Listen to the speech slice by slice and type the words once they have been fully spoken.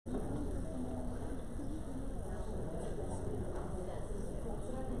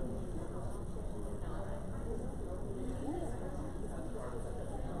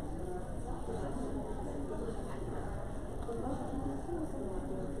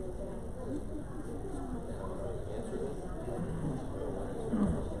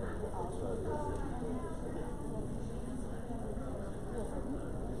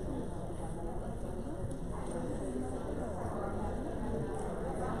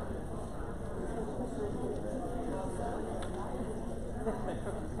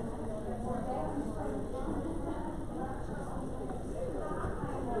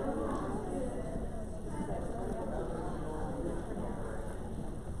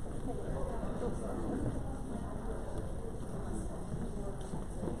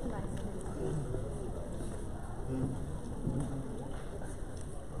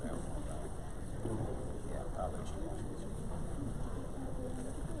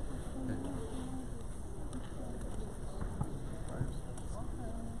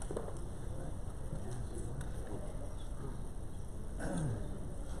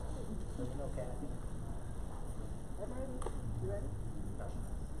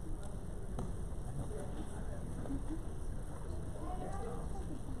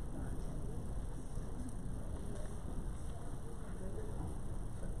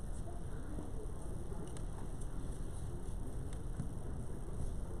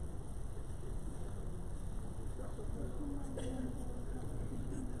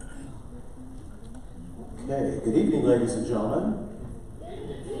Okay, good evening, ladies and gentlemen. Good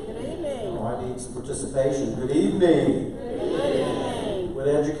evening. Oh, I need some participation. Good evening. Good evening. With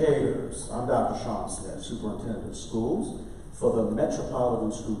educators, I'm Dr. Sean Smith, Superintendent of Schools for the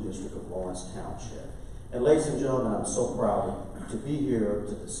Metropolitan School District of Lawrence Township. And ladies and gentlemen, I'm so proud to be here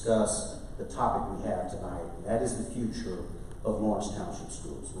to discuss the topic we have tonight, and that is the future of Lawrence Township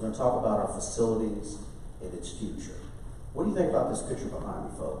Schools. We're going to talk about our facilities and its future. What do you think about this picture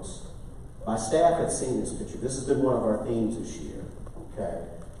behind me, folks? My staff had seen this picture. This has been one of our themes this year, okay?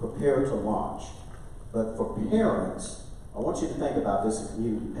 Prepare to launch. But for parents, I want you to think about this as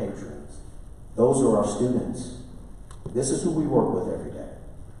community patrons. Those are our students. This is who we work with every day.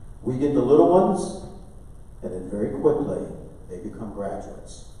 We get the little ones, and then very quickly, they become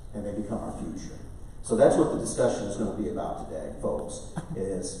graduates, and they become our future. So that's what the discussion is going to be about today, folks,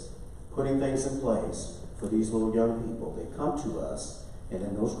 is putting things in place for these little young people. They come to us, and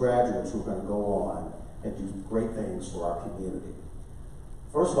then those graduates who are going to go on and do great things for our community.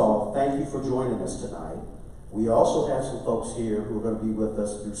 First of all, thank you for joining us tonight. We also have some folks here who are going to be with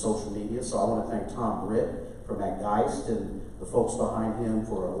us through social media, so I want to thank Tom Britt from McGeist and the folks behind him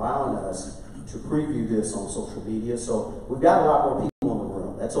for allowing us to preview this on social media. So we've got a lot more people in the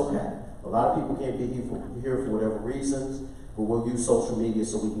room. That's okay. A lot of people can't be here for whatever reasons, but we'll use social media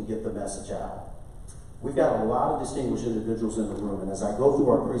so we can get the message out. We've got a lot of distinguished individuals in the room, and as I go through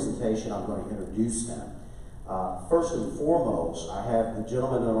our presentation, I'm going to introduce them. First and foremost, I have the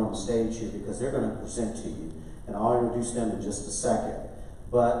gentlemen that are on the stage here because they're going to present to you, and I'll introduce them in just a second.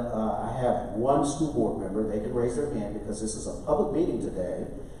 But I have one school board member. They can raise their hand because this is a public meeting today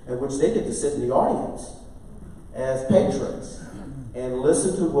in which they get to sit in the audience as patrons and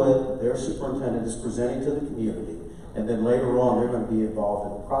listen to what their superintendent is presenting to the community. And then later on, they're going to be involved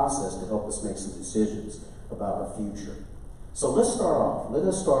in the process to help us make some decisions about our future. So let's start off. Let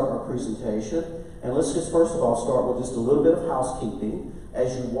us start our presentation. And let's just first of all start with just a little bit of housekeeping.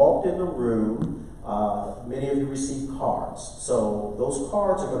 As you walked in the room, many of you received cards. So those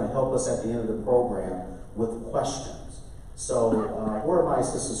cards are going to help us at the end of the program with questions. So where are my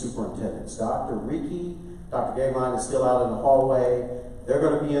assistant superintendents? Dr. Riki, Dr. Gagline is still out in the hallway. They're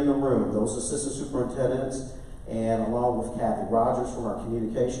going to be in the room, those assistant superintendents. And along with Kathy Rogers from our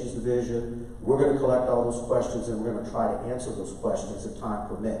communications division, we're going to collect all those questions and we're going to try to answer those questions if time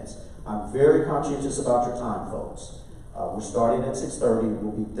permits. I'm very conscientious about your time, folks. We're starting at 6:30 and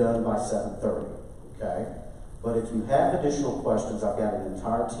we'll be done by 7:30, okay? But if you have additional questions, I've got an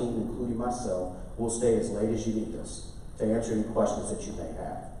entire team, including myself. We'll stay as late as you need us to answer any questions that you may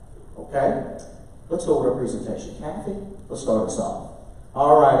have, okay? Let's go over our presentation. Kathy, let's start us off.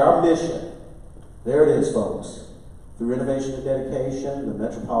 All right, our mission. There it is, folks. Through innovation and dedication, the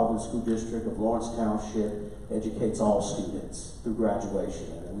Metropolitan School District of Lawrence Township educates all students through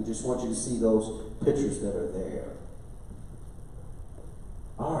graduation. And we just want you to see those pictures that are there.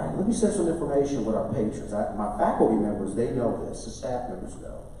 All right, let me share some information with our patrons. My faculty members, they know this. The staff members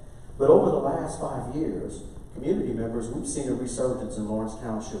know. But over the last 5 years, community members, we've seen a resurgence in Lawrence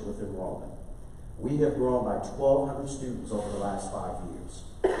Township with enrollment. We have grown by 1,200 students over the last 5 years.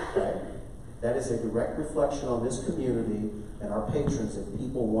 Okay? That is a direct reflection on this community and our patrons that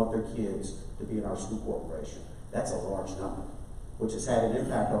people want their kids to be in our school corporation. That's a large number, which has had an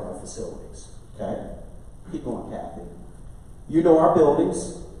impact on our facilities, okay? Keep going, Kathy. You know our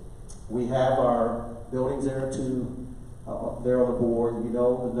buildings. We have our buildings there there on the board. You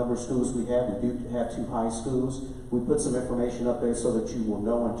know the number of schools we have. We do have 2 high schools. We put some information up there so that you will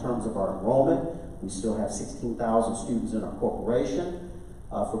know in terms of our enrollment. We still have 16,000 students in our corporation.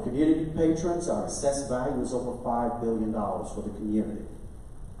 For community patrons, our assessed value is over $5 billion for the community.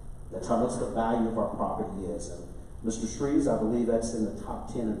 That's how much the value of our property is. And Mr. Shreves, I believe that's in the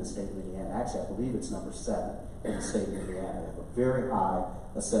top 10 in the state of Indiana. Actually, I believe it's number 7 in the state of Indiana. We have a very high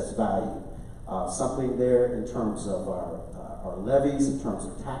assessed value. Something there in terms of our levies, in terms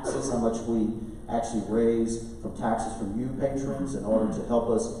of taxes, how much we actually raise from taxes from you patrons in order to help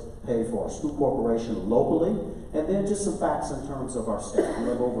us pay for our school corporation locally. And then just some facts in terms of our staff. We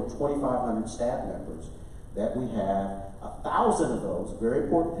have over 2,500 staff members that we have. 1,000 of those, very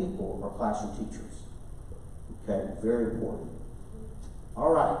important people, are classroom teachers. Okay, very important.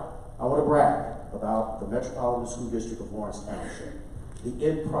 All right, I want to brag about the Metropolitan School District of Lawrence Township. The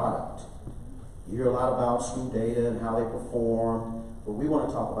end product. You hear a lot about school data and how they perform, but we want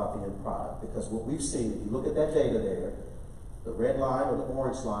to talk about the end product because what we've seen, if you look at that data there, the red line or the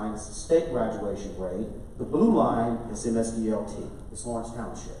orange line is the state graduation rate. The blue line is MSDLT. It's Lawrence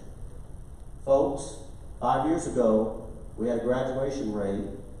Township. Folks, 5 years ago, we had a graduation rate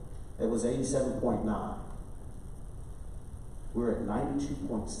that was 87.9. We're at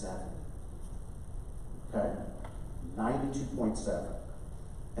 92.7. okay? 92.7.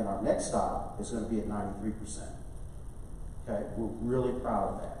 And our next stop is going to be at 93%. Okay, we're really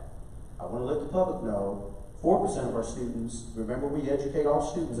proud of that. I want to let the public know 4% of our students, remember we educate all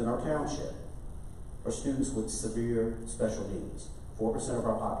students in our township, are students with severe special needs. 4% of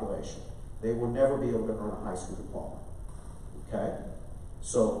our population. They will never be able to earn a high school diploma. Okay?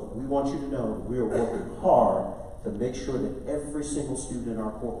 So we want you to know that we are working hard to make sure that every single student in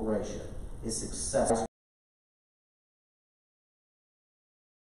our corporation is successful.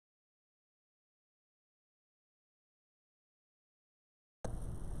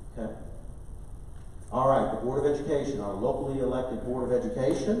 Okay? All right, the Board of Education, our locally elected Board of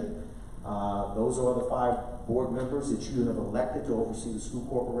Education. Those are the 5 board members that you have elected to oversee the school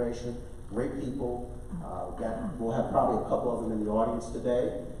corporation. Great people. We'll have probably a couple of them in the audience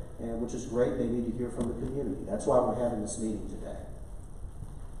today, and which is great. They need to hear from the community. That's why we're having this meeting today.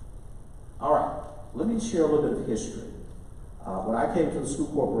 All right, let me share a little bit of history. When I came to the school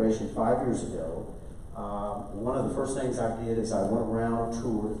corporation 5 years ago, one of the first things I did is I went around and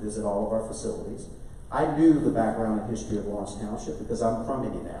toured to visit all of our facilities. I knew the background and history of Lawrence Township because I'm from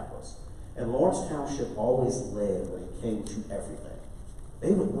Indianapolis. And Lawrence Township always led when it came to everything.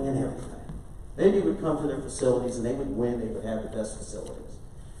 They would win everything. Then you would come to their facilities and they would win, they would have the best facilities.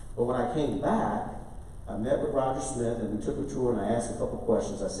 But when I came back, I met with Roger Smith and we took a tour and I asked a couple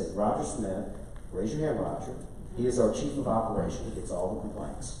questions. I said, Roger Smith, raise your hand, Roger. He is our chief of operations. He gets all the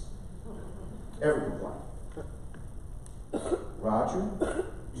complaints. Every complaint. Roger,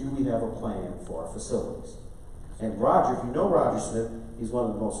 do we have a plan for our facilities? And Roger, if you know Roger Smith, he's one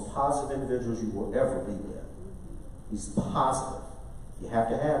of the most positive individuals you will ever be with. He's positive. You have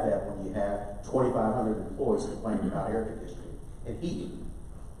to have that when you have 2,500 employees complaining about air conditioning and heating.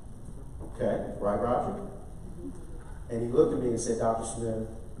 Okay, right, Roger? And he looked at me and said, Dr. Smith,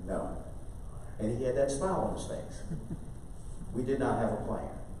 no. And he had that smile on his face. We did not have a plan.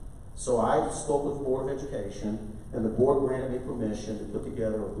 So I spoke with the Board of Education, and the board granted me permission to put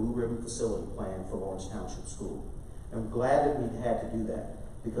together a blue ribbon facility plan for Lawrence Township School. I'm glad that we had to do that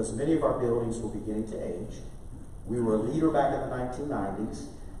because many of our buildings were beginning to age. We were a leader back in the 1990s,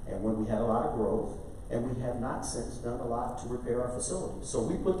 and when we had a lot of growth, and we have not since done a lot to repair our facilities. So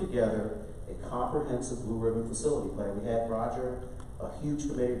we put together a comprehensive blue ribbon facility plan. We had Roger, a huge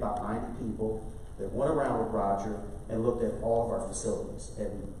committee, about 90 people, that went around with Roger and looked at all of our facilities.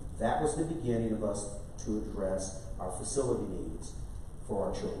 And that was the beginning of us to address our facility needs for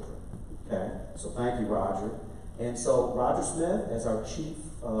our children. Okay? So thank you, Roger. And so Roger Smith, as our chief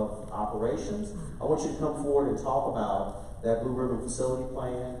of operations, I want you to come forward and talk about that blue ribbon facility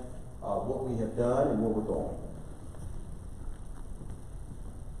plan, what we have done and where we're going.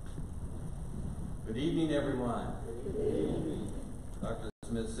 Good evening, everyone. Good evening. Dr.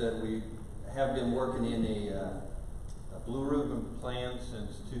 Smith said we have been working in a blue ribbon plan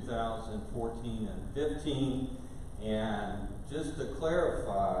since 2014 and 15, and just to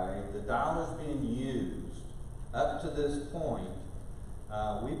clarify, the dollars being used up to this point,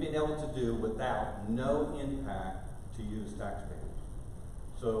 we've been able to do without no impact to you as taxpayers.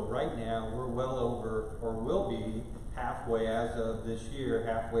 So right now, we're well over, or will be, halfway as of this year,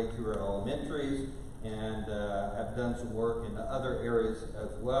 halfway through our elementaries, and have done some work in the other areas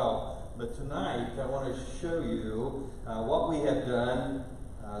as well. But tonight, I want to show you what we have done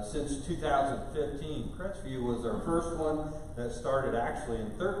since 2015. Crestview was our first one that started actually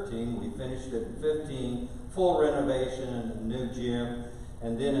in 13. We finished it in 15, full renovation, new gym.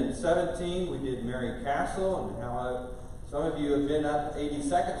 And then in 17, we did Mary Castle, and how some of you have been up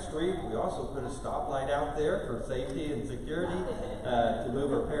 82nd Street. We also put a stoplight out there for safety and security to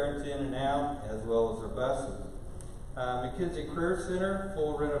move our parents in and out, as well as our buses. McKenzie Career Center,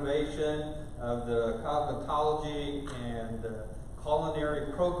 full renovation of the cosmetology and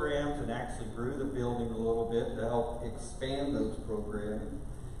culinary programs, and actually grew the building a little bit to help expand those programs.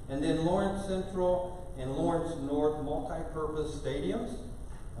 And then Lawrence Central and Lawrence North multi-purpose stadiums.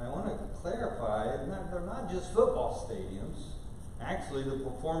 I want to clarify, they're not just football stadiums. Actually, the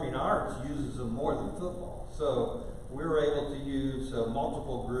performing arts uses them more than football. So we were able to use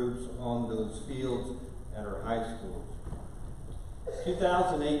multiple groups on those fields at our high schools.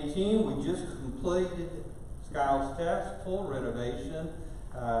 2018, we just completed Skiles Test, full renovation,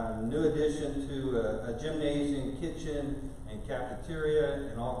 new addition to a gymnasium, kitchen, and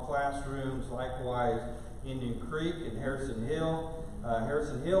cafeteria in all classrooms. Likewise, Indian Creek and Harrison Hill.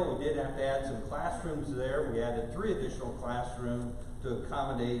 Harrison Hill, we did have to add some classrooms there. We added 3 additional classrooms to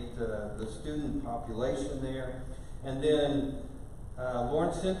accommodate the student population there. And then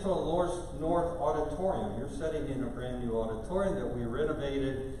Lawrence Central and Lawrence North Auditorium. You're sitting in a brand new auditorium that we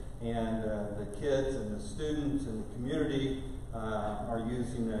renovated and the kids and the students and the community are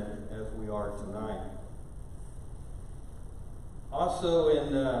using it as we are tonight. Also,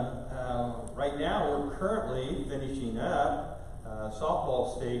 right now we're currently finishing up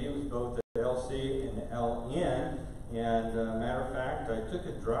softball stadiums, both at LC and LN. And matter of fact, I took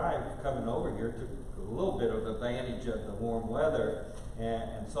a drive coming over here, took a little bit of advantage of the warm weather,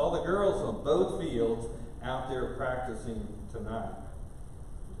 and saw the girls on both fields out there practicing tonight.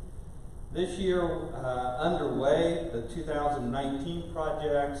 This year underway, the 2019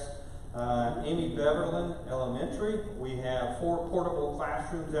 projects, Amy Beverland Elementary. We have 4 portable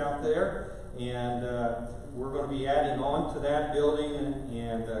classrooms out there, and we're going to be adding on to that building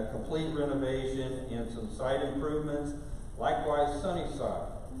and complete renovation and some site improvements. Likewise, Sunnyside.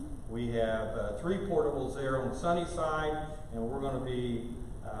 We have 3 portables there on Sunnyside, and we're going to be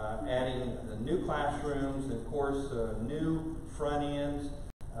adding the new classrooms, and of course, new front ends,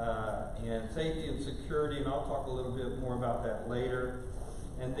 and safety and security, and I'll talk a little bit more about that later.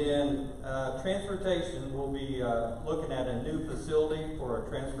 And then transportation, we'll be looking at a new facility for our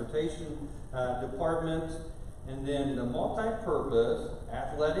transportation department, and then the multi-purpose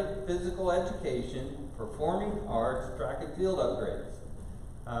athletic physical education, performing arts, track and field upgrades.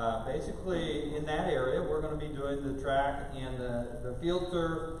 Basically, in that area, we're going to be doing the track and the field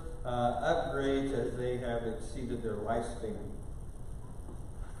turf upgrades as they have exceeded their lifespan.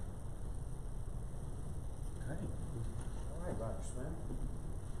 Okay. All right, Dr. Smith.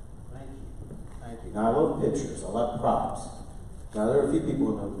 Thank you. Thank you. Now, I love pictures. I love props. Now, there are a few people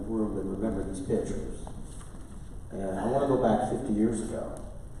in the room that remember these pictures. And I want to go back 50 years ago.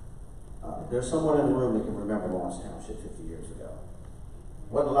 There's someone in the room that can remember Lawrence Township 50 years ago.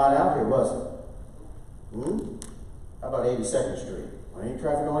 Wasn't a lot out here, was it? How about 82nd Street? Well, ain't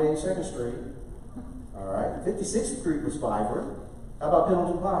traffic on 82nd Street. All right. 56th Street was vibrant. How about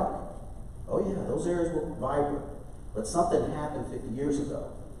Pendleton Pike? Oh, yeah, those areas were vibrant. But something happened 50 years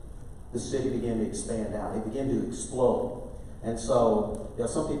ago. The city began to expand out. It began to explode. And so, yeah,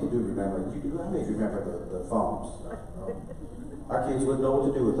 some people do remember. How many of you remember the phones? Our kids wouldn't know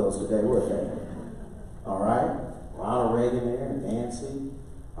what to do with those today, would they? All right? Ronald Reagan there, and Nancy.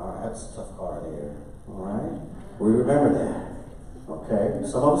 All right, that's a tough car there. All right? We remember that. Okay?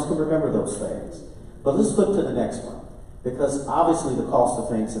 Some of us can remember those things. But let's flip to the next one. Because obviously the cost of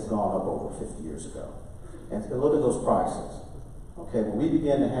things have gone up over 50 years ago. And look at those prices. Okay, when we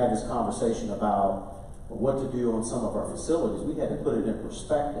began to have this conversation about what to do on some of our facilities, we had to put it in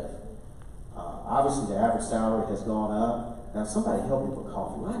perspective. Obviously, the average salary has gone up. Now, somebody help me with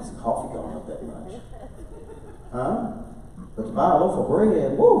coffee. Why has the coffee gone up that much? Huh? But to buy a loaf of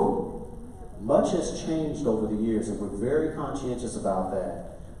bread, woo! Much has changed over the years, and we're very conscientious about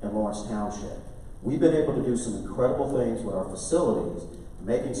that in Lawrence Township. We've been able to do some incredible things with our facilities,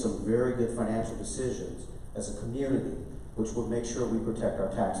 making some very good financial decisions as a community, which will make sure we protect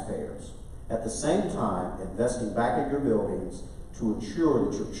our taxpayers. At the same time, investing back in your buildings to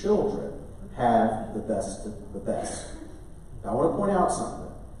ensure that your children have the best. Now, I want to point out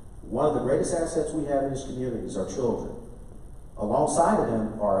something. One of the greatest assets we have in this community is our children. Alongside of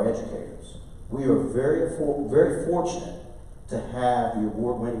them are our educators. We are very fortunate to have the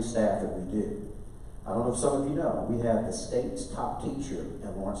award-winning staff that we do. I don't know if some of you know, we have the state's top teacher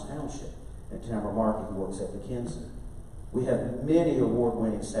in Lawrence Township, and Tamara Markey, who works at McKinsey. We have many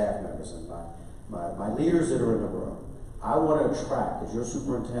award-winning staff members, and my leaders that are in the room. I want to attract, as your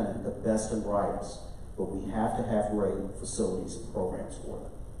superintendent, the best and brightest, but we have to have great facilities and programs for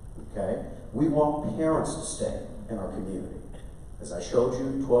them, okay? We want parents to stay in our community. As I showed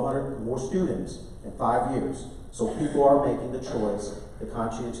you, 1,200 more students in 5 years. So people are making the choice to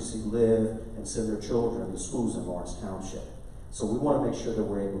conscientiously live and send their children to schools in Lawrence Township. So we want to make sure that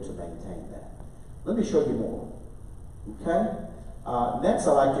we're able to maintain that. Let me show you more. Okay? Next,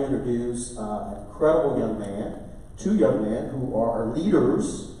 I'd like to introduce an incredible young man, 2 young men who are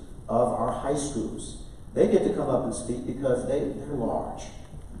leaders of our high schools. They get to come up and speak because they're large.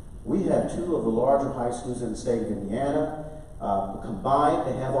 We have 2 of the larger high schools in the state of Indiana. Combined,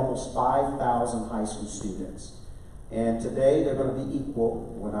 they have almost 5,000 high school students. And today, they're going to be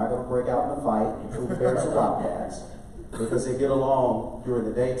equal. We're not going to break out in a fight between the Bears and Bobcats because they get along during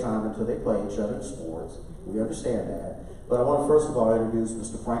the daytime until they play each other in sports. We understand that. But I want to first of all introduce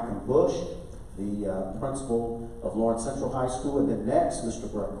Mr. Franklin Bush, the principal of Lawrence Central High School, and then next,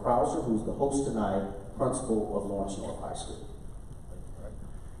 Mr. Brett Krauser, who's the host tonight, principal of Lawrence North High School.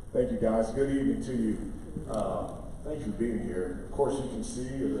 Thank you, guys. Good evening to you. Thank you for being here. Of course, you can see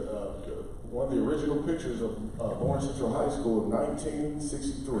one of the original pictures of Lawrence Central High School in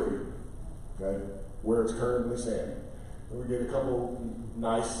 1963, okay, where it's currently standing. We get a couple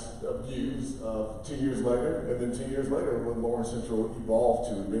nice views of 2 years later, and then 2 years later when Lawrence Central evolved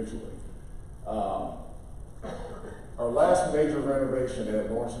to eventually. Our last major renovation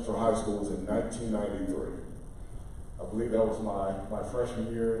at Lawrence Central High School was in 1993. I believe that was my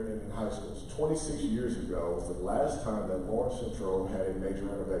freshman year in high school. So 26 years ago was the last time that Lawrence Central had a major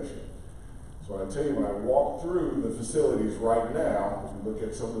renovation. So when I tell you, when I walk through the facilities right now, if you look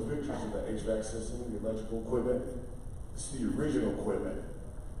at some of the pictures of the HVAC system, the electrical equipment, it's the original equipment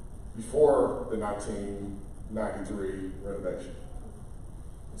before the 1993 renovation.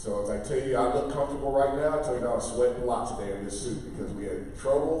 So as I tell you, I look comfortable right now. I tell you, I was sweating a lot today in this suit because we had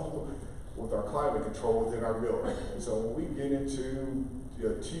trouble with our climate control within our building. And so when we get into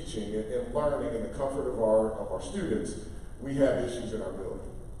teaching and learning in the comfort of our students, we have issues in our building.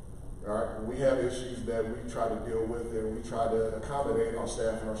 All right, we have issues that we try to deal with and we try to accommodate our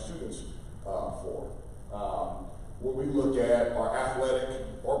staff and our students for. When we look at our athletic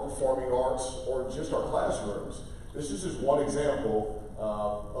or performing arts or just our classrooms, this is just one example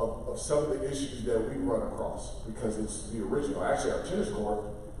of some of the issues that we run across because it's the original. Actually, our tennis court,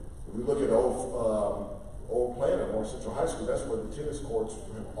 if we look at old plan at Lawrence Central High School, that's where the tennis courts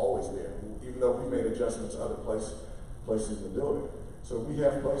have always been, even though we made adjustments to other places in the building. So we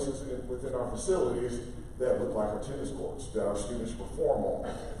have places within our facilities that look like our tennis courts, that our students perform on,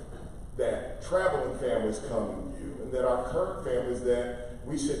 that traveling families come and view, and that our current families that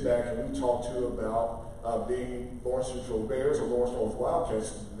we sit back and we talk to about being Lawrence Central Bears or Lawrence North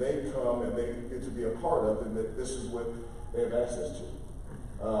Wildcats, they come and they get to be a part of, and that this is what they have access to.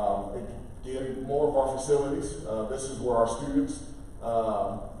 Again, more of our facilities, this is where our students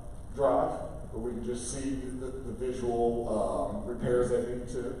drive, where we can just see the visual repairs that need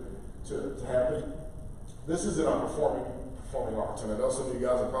to happen. This is in our performing arts, and I know some of you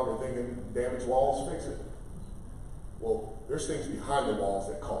guys are probably thinking, damaged walls, fix it. Well, there's things behind the walls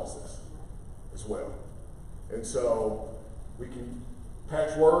that cause this as well. And so we can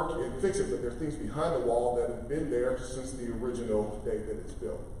patchwork and fix it, but there are things behind the wall that have been there since the original day that it's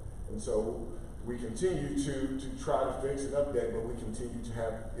built. And so we continue to try to fix and update, but we continue to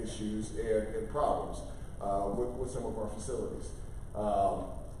have issues and problems with some of our facilities.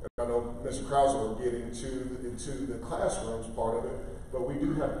 I know Mr. Krause will get into the classrooms part of it, but we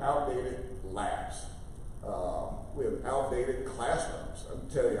do have outdated labs. We have outdated classrooms. I'm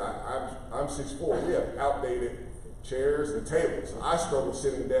telling you, I'm 6'4". We have outdated chairs and tables. I struggle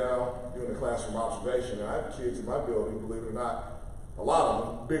sitting down doing the classroom observation, and I have kids in my building, believe it or not, a lot of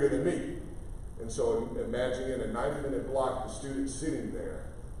them bigger than me. And so imagine in a 90-minute block, the students sitting there,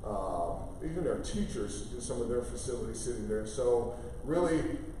 even their teachers in some of their facilities sitting there. So really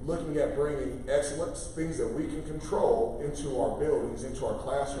looking at bringing excellence, things that we can control into our buildings, into our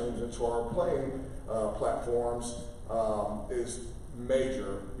classrooms, into our playing platforms is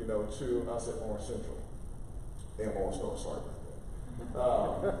major, to us at Lawrence Central. And Lawrence North, sorry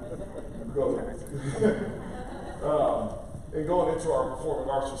about that. And going into our performing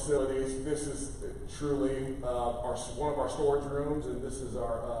arts facilities, this is truly one of our storage rooms, and this is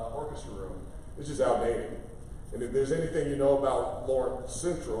our orchestra room. It's just outdated. And if there's anything you know about Lawrence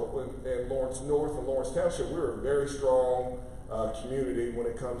Central and Lawrence North and Lawrence Township, we're a very strong community when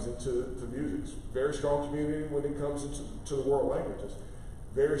it comes into music. Very strong community when it comes into the world languages.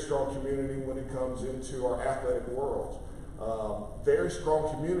 Very strong community when it comes into our athletic world. Very strong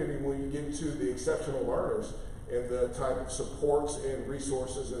community when you get into the exceptional learners and the type of supports and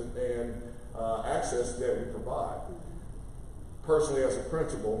resources and access that we provide. Personally, as a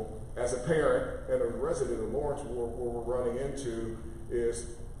principal, as a parent, and a resident of Lawrence, what we're running into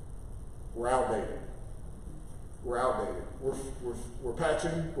is we're outdated. We're outdated. We're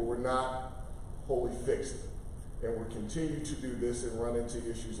patching, but we're not wholly fixed. And we continue to do this and run into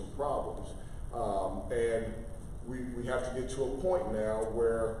issues and problems. And we have to get to a point now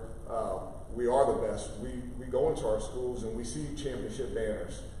where we are the best. We go into our schools and we see championship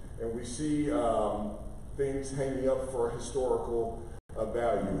banners, and we see things hanging up for historical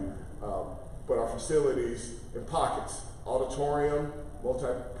value. But our facilities in pockets, auditorium,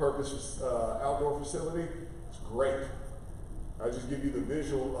 multi-purpose outdoor facility, it's great. I just give you the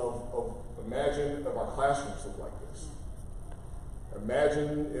visual of imagine if our classrooms look like this.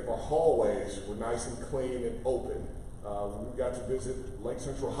 Imagine if our hallways were nice and clean and open. We got to visit Lake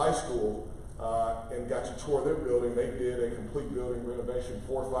Central High School and got to tour their building. They did a complete building renovation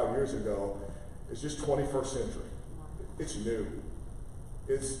 4 or 5 years ago. It's just 21st century. It's new.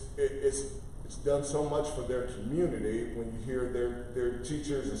 It's done so much for their community when you hear their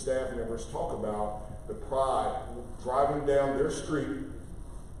teachers and staff members talk about the pride driving down their street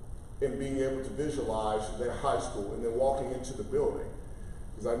in being able to visualize their high school and then walking into the building.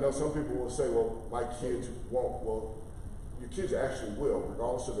 Because I know some people will say, well, my kids won't. Well, your kids actually will,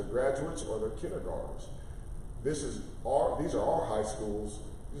 regardless of their graduates or their kindergartners. These are our high schools.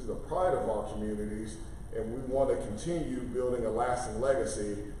 These are the pride of our communities, and we want to continue building a lasting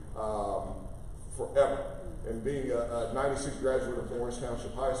legacy forever. And being a 96 graduate of Lawrence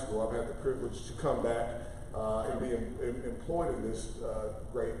Township High School, I've had the privilege to come back and be employed in this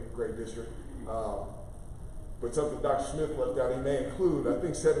great district. But something Dr. Smith left out, he may include, I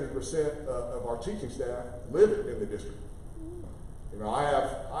think 70% of our teaching staff live in the district. You know,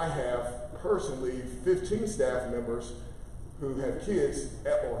 I have personally 15 staff members who have kids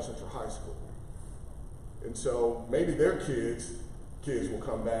at Lawrence Central High School. And so maybe their kids will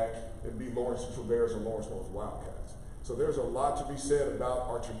come back and be Lawrence Central Bears or Lawrence North Wildcats. So there's a lot to be said about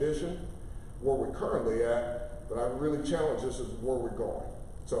our tradition, where we're currently at, but I really challenge us as where we're going.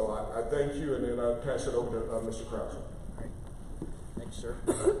 So I thank you, and then I'll pass it over to Mr. Krause. Thanks, sir.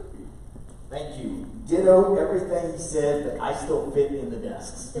 Thank you. Ditto everything he said, but I still fit in the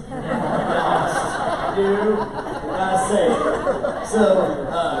desks. I do, gotta say. So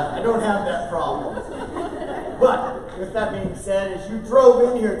I don't have that problem. But with that being said, as you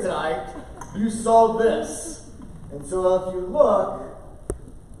drove in here tonight, you saw this. And so if you look,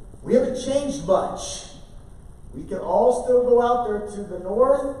 we haven't changed much. We can all still go out there to the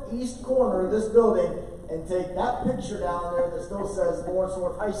northeast corner of this building and take that picture down there that still says Lawrence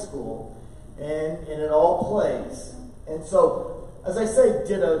North High School, and it all plays. And so, as I say,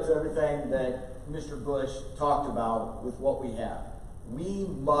 ditto to everything that Mr. Bush talked about with what we have. We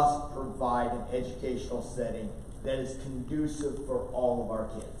must provide an educational setting that is conducive for all of our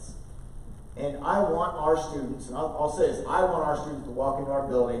kids. And I want our students, and I'll say this, I want our students to walk into our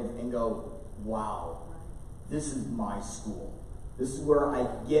building and go, wow, this is my school. This is where I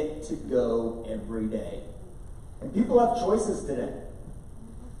get to go every day. And people have choices today.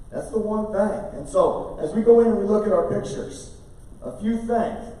 That's the one thing. And so, as we go in and we look at our pictures, a few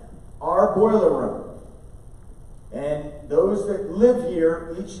things. Our boiler room. And those that live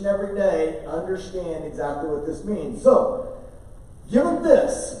here each and every day understand exactly what this means. So, given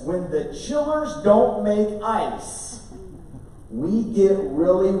this, when the chillers don't make ice, we get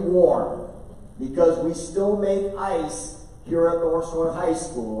really warm because we still make ice here at Lawrence North High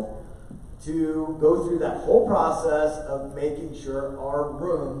School to go through that whole process of making sure our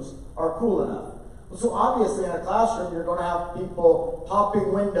rooms are cool enough. So obviously in a classroom, you're going to have people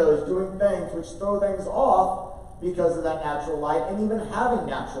popping windows, doing things which throw things off because of that natural light and even having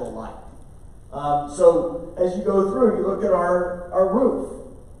natural light. So as you go through, you look at our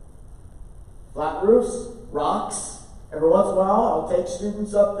roof. Flat roofs, rocks. Every once in a while, I'll take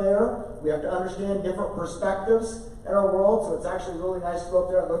students up there. We have to understand different perspectives in our world, so it's actually really nice to go up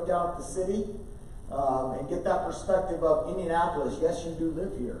there and look down at the city and get that perspective of Indianapolis. Yes, you do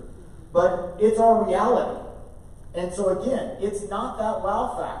live here, but it's our reality. And so again, it's not that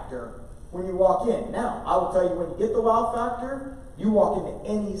wow factor when you walk in. Now, I will tell you, when you get the wow factor, you walk into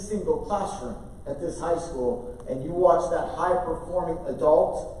any single classroom at this high school and you watch that high-performing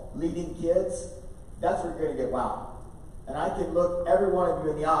adult leading kids, that's where you're going to get wow. And I can look every one of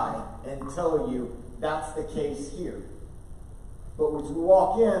you in the eye and tell you that's the case here. But as we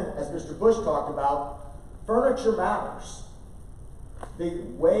walk in, as Mr. Bush talked about, furniture matters. The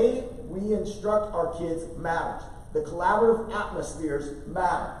way we instruct our kids matters. The collaborative atmospheres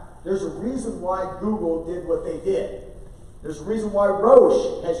matter. There's a reason why Google did what they did. There's a reason why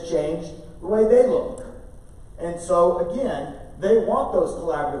Roche has changed the way they look. And so, again, they want those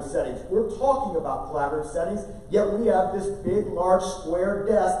collaborative settings. We're talking about collaborative settings, yet we have this big, large, square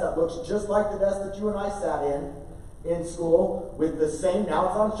desk that looks just like the desk that you and I sat in school with the same, now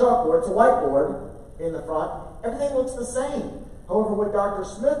it's on a chalkboard, it's a whiteboard in the front. Everything looks the same. However, what Dr.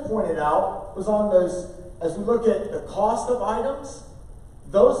 Smith pointed out was on those, as we look at the cost of items,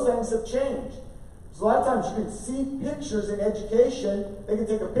 those things have changed. So a lot of times you can see pictures in education. They can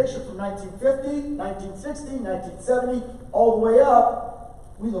take a picture from 1950, 1960, 1970, all the way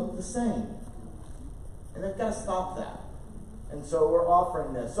up. We look the same. And they've got to stop that. And so we're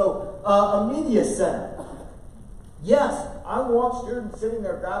offering this. So a media center. Yes, I want students sitting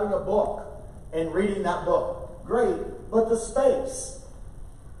there grabbing a book and reading that book. Great. But the space.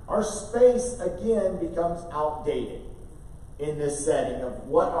 Our space, again, becomes outdated in this setting of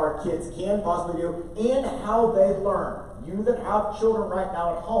what our kids can possibly do and how they learn. You that have children right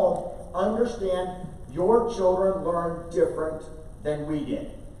now at home, understand your children learn different than we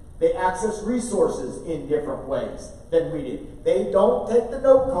did. They access resources in different ways than we do. They don't take the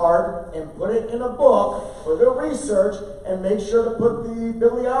note card and put it in a book for their research and make sure to put the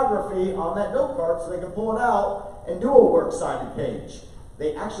bibliography on that note card so they can pull it out and do a works cited page.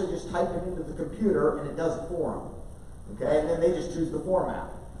 They actually just type it into the computer and it does it for them. Okay, and then they just choose the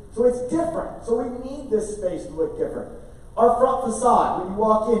format. So it's different. So we need this space to look different. Our front facade, when you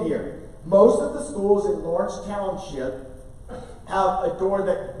walk in here, most of the schools in Lawrence Township have a door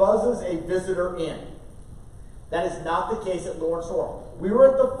that buzzes a visitor in. That is not the case at Lawrence North. We were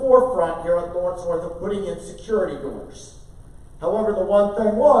at the forefront here at Lawrence North of putting in security doors. However, the one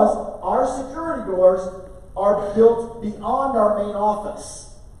thing was, our security doors are built beyond our main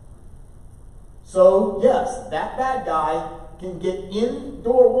office. So, yes, that bad guy can get in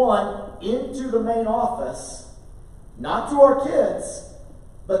door one into the main office, not to our kids,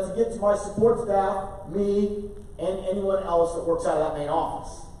 but to get to my support staff, me, and anyone else that works out of that main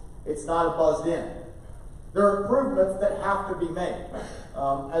office. It's not a buzzed in. There are improvements that have to be made.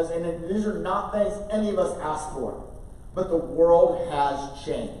 And these are not things any of us asked for. But the world has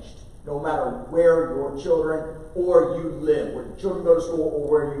changed, no matter where your children or you live, where your children go to school or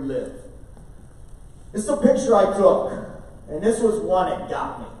where you live. This is a picture I took, and this was one that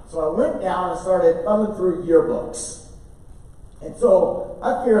got me. So I went down and started thumbing through yearbooks. And so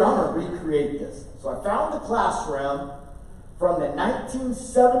I figured I'm going to recreate this. So I found the classroom from the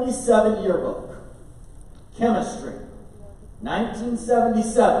 1977 yearbook. Chemistry,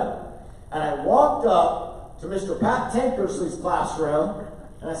 1977. And I walked up to Mr. Pat Tankersley's classroom,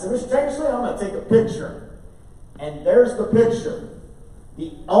 and I said, Mr. Tankersley, I'm going to take a picture. And there's the picture.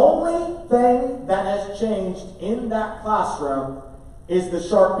 The only thing that has changed in that classroom is the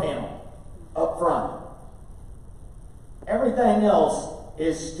sharp panel up front. Everything else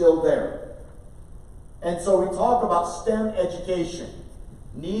is still there. And so we talk about STEM education,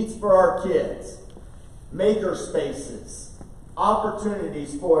 needs for our kids, maker spaces,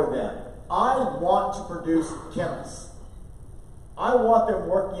 opportunities for them. I want to produce chemists. I want them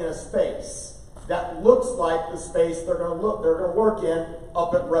working in a space that looks like the space they're going to work in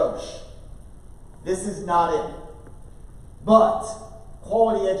up at Roche. This is not it. But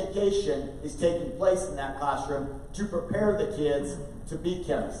quality education is taking place in that classroom to prepare the kids to be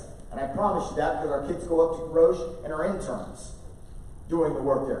chemists. And I promise you that because our kids go up to Roche and are interns doing the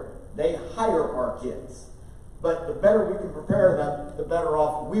work there. They hire our kids. But the better we can prepare them, the better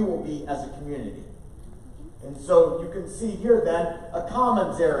off we will be as a community. And so you can see here then a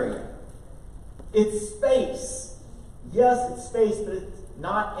commons area. It's space. Yes, it's space, but it's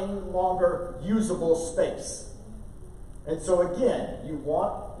not any longer usable space. And so again, you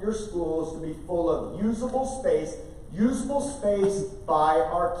want your schools to be full of usable space by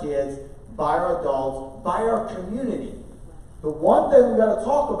our kids, by our adults, by our community. The one thing we've got to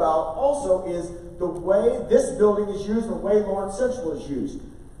talk about also is the way this building is used and the way Lawrence Central is used.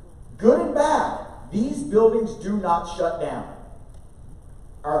 Good and bad, these buildings do not shut down.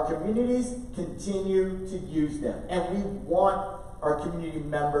 Our communities continue to use them, and we want our community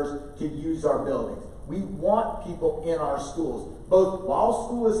members to use our buildings. We want people in our schools, both while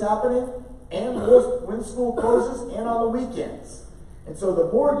school is happening and when school closes and on the weekends. And so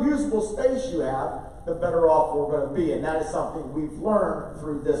the more usable space you have, the better off we're going to be, and that is something we've learned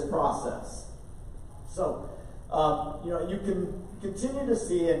through this process. So, you can continue to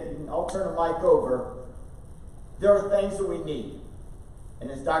see, and I'll turn the mic over, there are things that we need.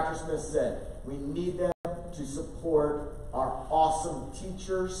 And as Dr. Smith said, we need them to support our awesome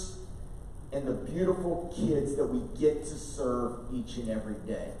teachers and the beautiful kids that we get to serve each and every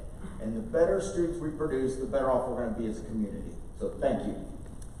day. And the better students we produce, the better off we're going to be as a community. So thank you.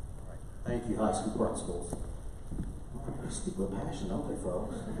 Thank you, high school principals. They speak with passion, don't they,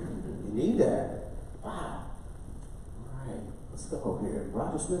 folks? You need that. Wow. All right, let's go here.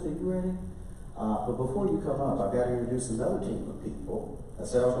 Roger Smith, are you ready? But before you come up, I've got to introduce another team of people. I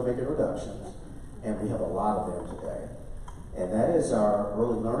said I was going to make introductions, and we have a lot of them today. And that is our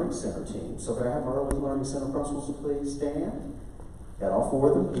Early Learning Center team. So can I have my Early Learning Center principals to please stand? Got all four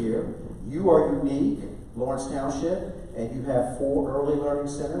of them here. You are unique, Lawrence Township, and you have 4 early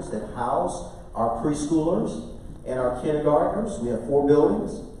learning centers that house our preschoolers and our kindergartners. We have 4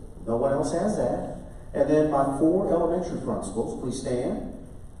 buildings. No one else has that. And then my 4 elementary principals, please stand.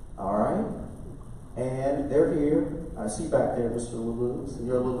 All right. And they're here. I see back there Mr. Lulu,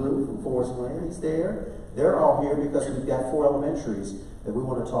 Senor Lulu from Forest Glen. He's there. They're all here because we've got 4 elementaries that we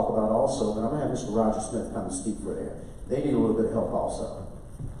want to talk about also. And I'm going to have Mr. Roger Smith come and speak for them. They need a little bit of help also.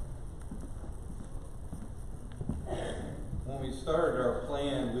 When we started our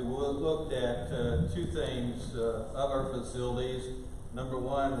plan, we looked at 2 things of our facilities. Number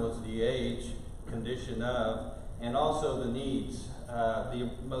one was the age, condition of, and also the needs, the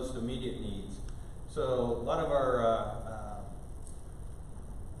most immediate needs. So a lot of our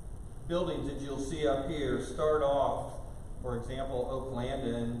buildings that you'll see up here start off, for example, Oak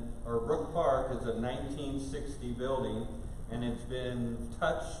Landon or Brook Park is a 1960 building, and it's been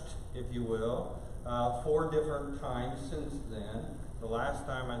touched, if you will, 4 different times since then. The last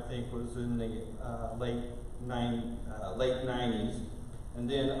time I think was in the late 90s. And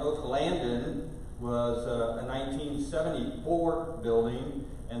then Oak Landon was a 1974 building,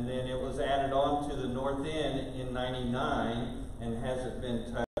 and then it was added on to the north end in 99 and hasn't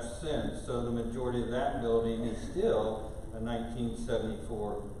been touched since. So the majority of that building is still a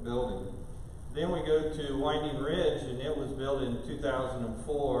 1974 building. Then we go to Winding Ridge, and it was built in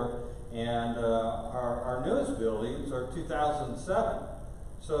 2004, and our newest buildings are 2007.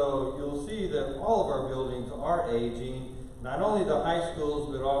 So you'll see that all of our buildings are aging, not only the high schools,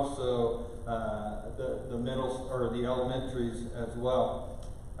 but also the middle or the elementaries as well.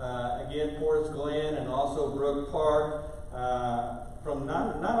 Again, Forest Glen and also Brook Park, from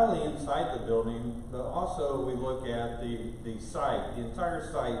not only inside the building, but also we look at the site, the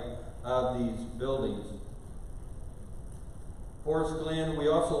entire site of these buildings. Forest Glen, we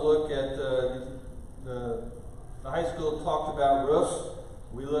also look at the high school talked about roofs.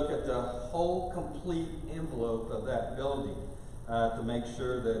 We look at the whole complete envelope of that building to make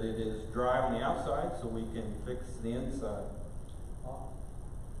sure that it is dry on the outside so we can fix the inside.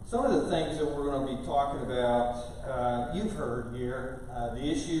 Some of the things that we're going to be talking about, you've heard here, the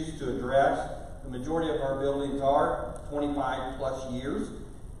issues to address. The majority of our buildings are 25 plus years,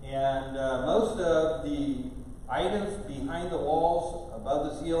 and most of the items behind the walls, above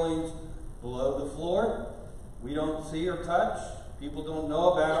the ceilings, below the floor, we don't see or touch. People don't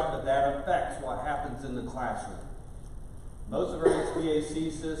know about, but that affects what happens in the classroom. Most of our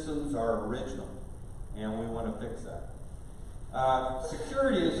HVAC systems are original, and we want to fix that.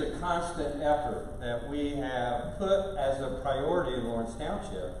 Security is a constant effort that we have put as a priority in Lawrence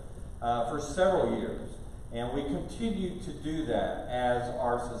Township for several years, and we continue to do that. As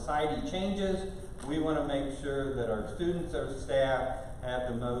our society changes, we want to make sure that our students, our staff, have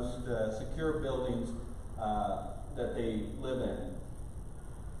the most secure buildings that they live in.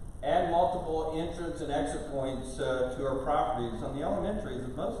 Add multiple entrance and exit points to our properties. On the elementaries,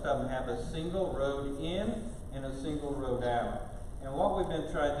 most of them have a single road in and a single road out. And what we've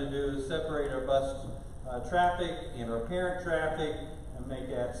been trying to do is separate our bus traffic and our parent traffic and make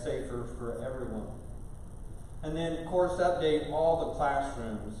that safer for everyone. And then, of course, update all the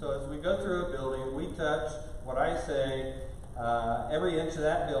classrooms. So as we go through a building, we touch what I say every inch of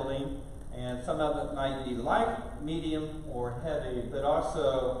that building, and some of it might be light, medium, or heavy, but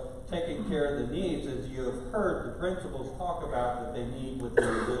also taking care of the needs, as you have heard the principals talk about that they need within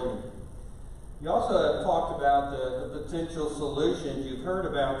the building. You also have talked about the potential solutions. You've heard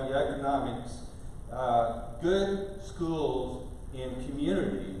about the economics. Good schools in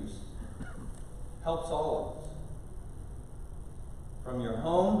communities helps all of us. From your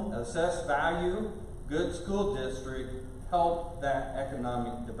home, assessed value, good school district, help that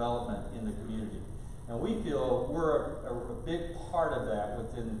economic development in the community. And we feel we're a big part of that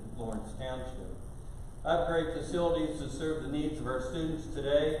within Lawrence Township. Upgrade facilities to serve the needs of our students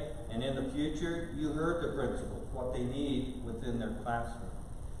today and in the future. You heard the principals, what they need within their classroom.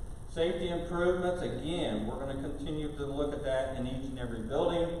 Safety improvements, again, we're going to continue to look at that in each and every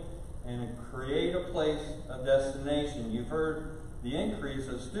building and create a place of destination. You've heard the increase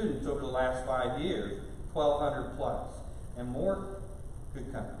of students over the last 5 years, 1,200 plus, and more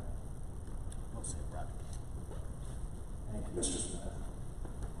could come. Thank you, Mr. Smith.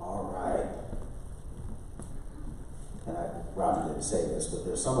 All right. And Roger didn't say this, but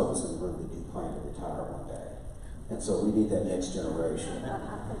there's some of us in the room that do plan to retire one day. And so we need that next generation.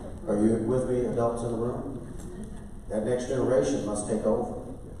 Are you with me, adults in the room? That next generation must take over.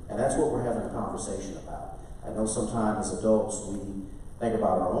 And that's what we're having a conversation about. I know sometimes as adults we think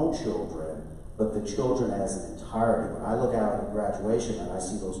about our own children, but the children as an entirety. When I look out at graduation and I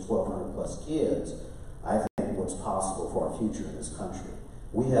see those 1,200 plus kids, I think what's possible for our future in this country.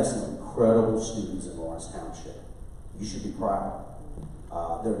 We have some incredible students in Lawrence Township. You should be proud.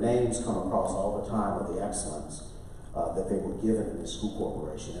 Their names come across all the time of the excellence that they were given in this school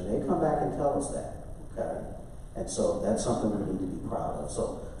corporation. And they come back and tell us that, okay? And so that's something we need to be proud of.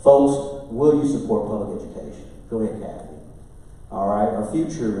 So, folks, will you support public education? Go ahead, Kathy. All right, our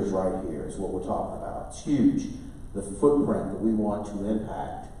future is right here, is what we're talking about. It's huge. The footprint that we want to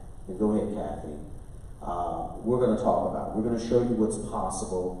impact. And go ahead, Kathy. We're going to talk about. We're going to show you what's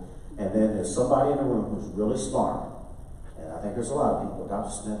possible. And then there's somebody in the room who's really smart. And I think there's a lot of people,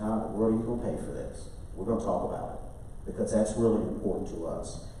 Dr. Smith, how in the world are you going to pay for this? We're going to talk about it because that's really important to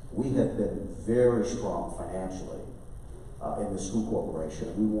us. We have been very strong financially in the school corporation,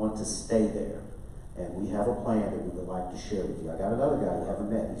 and we want to stay there. And we have a plan that we would like to share with you. I got another guy you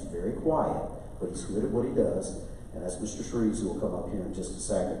haven't met. He's very quiet, but he's good at what he does. And that's Mr. Shreves, who will come up here in just a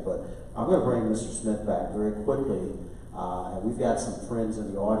second. But I'm going to bring Mr. Smith back very quickly. And we've got some friends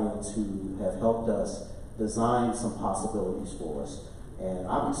in the audience who have helped us design some possibilities for us. And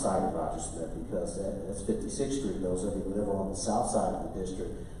I'm excited, Roger Smith, because that's 56th Street. Those of you who live on the south side of the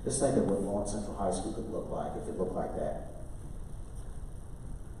district, just think of what Lawrence Central High School could look like if it looked like that.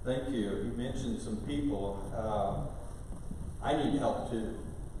 Thank you. You mentioned some people. I need help too.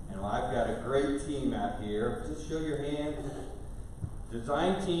 And I've got a great team out here. Just show your hand.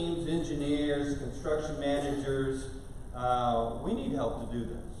 Design teams, engineers, construction managers. We need help to do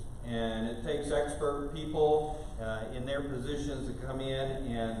this. And it takes expert people in their positions to come in,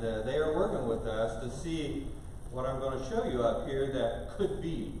 and they are working with us to see what I'm going to show you up here that could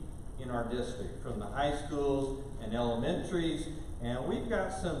be in our district, from the high schools and elementaries. And we've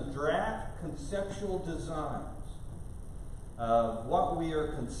got some draft conceptual designs of what we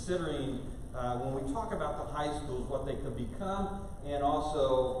are considering when we talk about the high schools, what they could become, and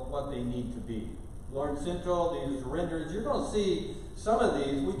also what they need to be. Lawrence Central, these renderings, you're going to see some of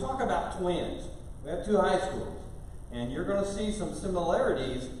these. We talk about twins. We have two high schools. And you're going to see some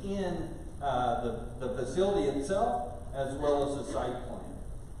similarities in the facility itself as well as the site plan.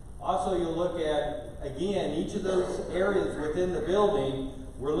 Also, you'll look at, again, each of those areas within the building.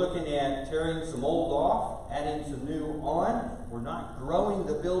 We're looking at tearing some old off, adding some new on. We're not growing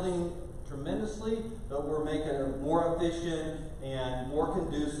the building tremendously, but we're making it more efficient and more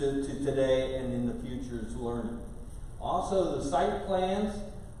conducive to today and in the future's learning. Also, the site plans,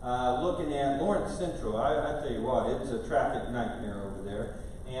 looking at Lawrence Central. I tell you what, it's a traffic nightmare over there.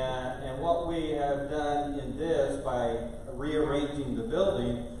 And what we have done in this by rearranging the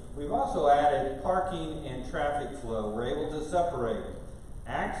building, we've also added parking and traffic flow. We're able to separate.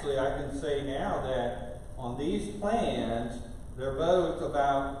 Actually, I can say now that on these plans, they're both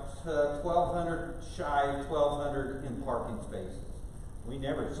about 1,200 shy of 1,200 in parking spaces. We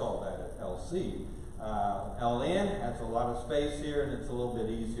never saw that at LC. LN has a lot of space here, and it's a little bit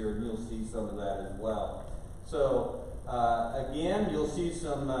easier, and you'll see some of that as well. So, again, you'll see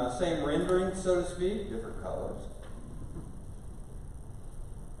some same renderings, so to speak, different colors.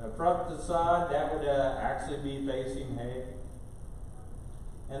 Front facade, that would actually be facing hay.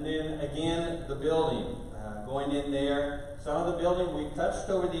 And then, again, the building, going in there. Some of the building we've touched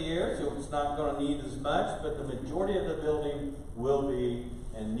over the years, so it's not going to need as much, but the majority of the building will be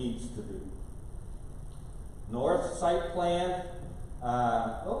and needs to be. North site plan.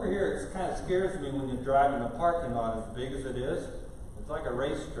 Over here, it kind of scares me when you drive in a parking lot as big as it is. It's like a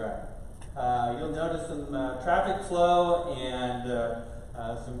racetrack. You'll notice some traffic flow and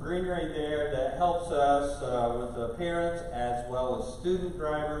some greenery there that helps us with the parents as well as student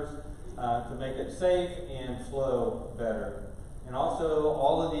drivers to make it safe and flow better. And also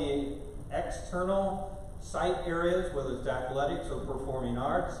all of the external site areas, whether it's athletics or performing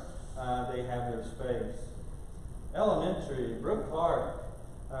arts, they have their space. Elementary, Brook Park,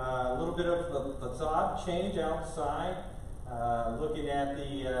 a little bit of a facade change outside. Looking at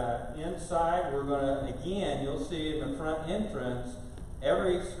the inside, we're going to, again, you'll see in the front entrance,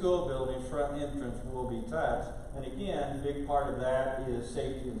 every school building's front entrance will be touched. And again, a big part of that is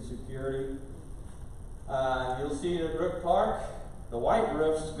safety and security. You'll see at Brook Park, the white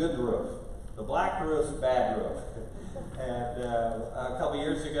roof's good roof. The black roof's bad roof. And a couple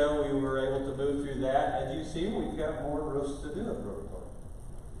years ago, we were able to move through that. As you see, we've got more roofs to do at Brook Park.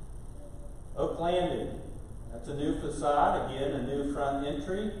 Oak Landing. That's a new facade, again, a new front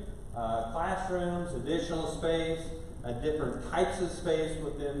entry. Classrooms, additional space, different types of space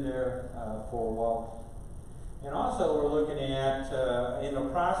within their four walls. And also we're looking at, in the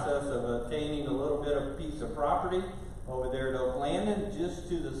process of obtaining a little bit of piece of property over there at Oak Landing, just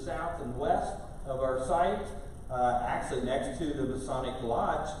to the south and west of our site, actually next to the Masonic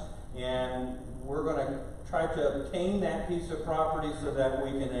Lodge. And we're going to try to obtain that piece of property so that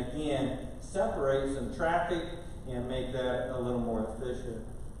we can, again, separate some traffic and make that a little more efficient.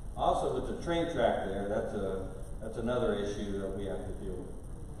 Also with the train track there, that's another issue that we have to deal with.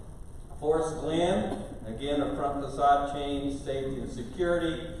 Forest Glen, again, a front facade change, safety and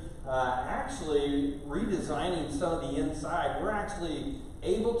security. Actually, redesigning some of the inside, we're actually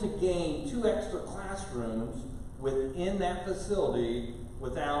able to gain 2 extra classrooms within that facility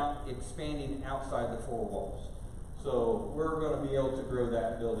without expanding outside the 4 walls. So we're going to be able to grow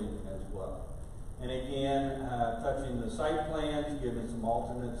that building as well. And again, touching the site plans, giving some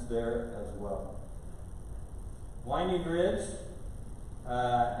alternates there as well. Winding Ridge,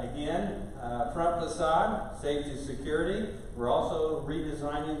 again, front facade, safety, security. We're also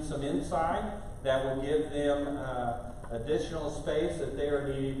redesigning some inside that will give them additional space that they are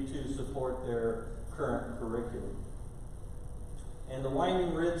needing to support their current curriculum. And the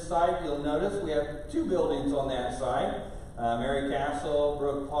Winding Ridge site, you'll notice we have two buildings on that site, Mary Castle,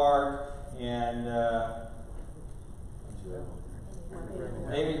 Brook Park, and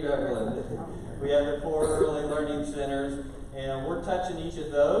Amy Beverland. We have the 4 early learning centers, and we're touching each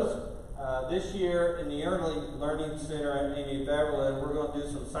of those. This year in the Early Learning Center at Amy Beverland, we're going to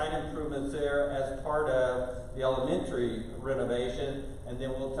do some site improvements there as part of the elementary renovation, and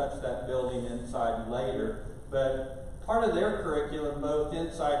then we'll touch that building inside later. But part of their curriculum, both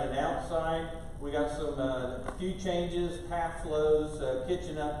inside and outside, we got some few changes, path flows,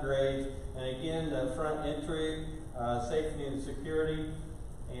 kitchen upgrades, and again, the front entry, safety and security,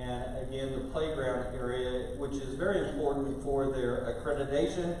 and again, the playground area, which is very important for their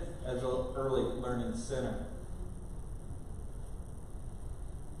accreditation as an early learning center.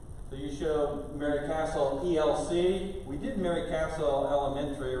 So you show Mary Castle ELC. We did Mary Castle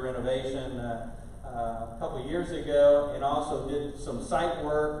Elementary renovation a couple years ago, and also did some site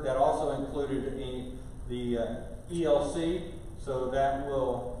work that also included the ELC. So that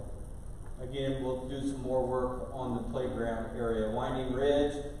will, again, we'll do some more work on the playground area. Winding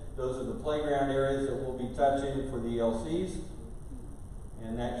Ridge, those are the playground areas that we'll be touching for the ELCs,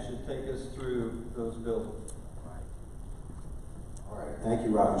 and that should take us through those buildings. All right, thank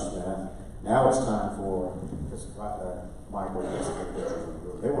you, Roger Smith. Now it's time for this. Michael gets a good picture from the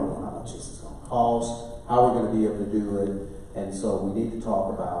group. They want to know how much this is going to cost, how we're going to be able to do it, and so we need to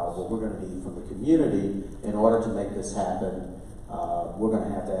talk about what we're going to need from the community in order to make this happen. We're going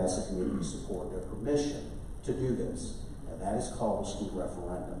to have to ask the community to support their permission to do this, and that is called a school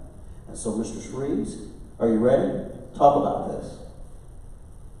referendum. And so, Mr. Shreves, are you ready? Talk about this.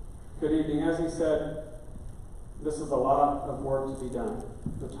 Good evening. As he said, this is a lot of work to be done.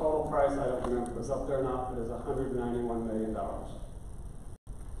 The total price, I don't remember if it was up there or not, but is $191 million.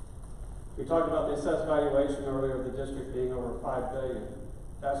 We talked about the assessed valuation earlier of the district being over $5 billion.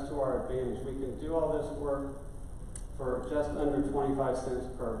 That's to our advantage. We can do all this work for just under 25 cents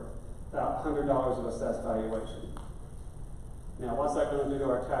per $100 of assessed valuation. Now, what's that going to do to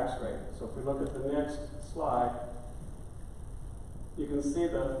our tax rate? So if we look at the next slide, you can see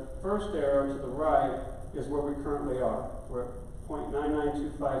the first arrow to the right is where we currently are. We're at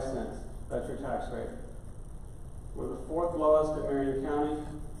 0.9925 cents. That's your tax rate. We're the 4th lowest in Marion County.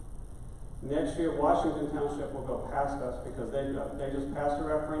 Next year, Washington Township will go past us because they just passed a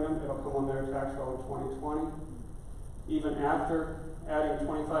referendum. It'll come on their tax roll in 2020. Even after adding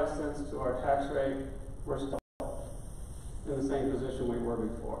 25 cents to our tax rate, we're still in the same position we were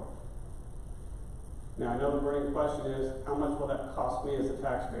before. Now, I know the burning question is, how much will that cost me as a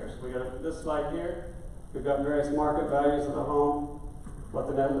taxpayer? So we got this slide here. We've got various market values of the home, what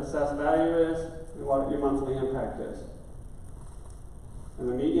the net assessed value is, and what your monthly impact is. And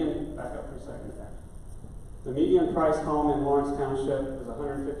the median, back up for a second there. The median price home in Lawrence Township is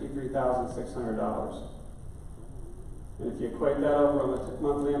 $153,600. And if you equate that over on the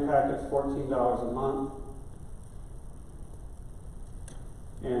monthly impact, it's $14 a month.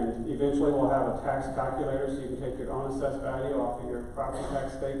 And eventually we'll have a tax calculator so you can take your own assessed value off of your property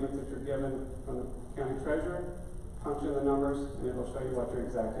tax statement that you're given from the county treasurer, punch in the numbers, and it will show you what your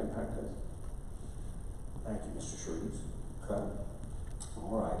exact impact is. Thank you, Mr. Shreves. Okay.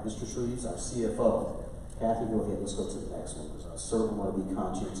 All right, Mr. Shreves, our CFO. Kathy, go ahead. Let's go to the next one, because I certainly want to be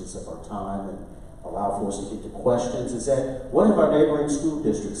conscientious of our time and allow for us to get to questions. Is that what have our neighboring school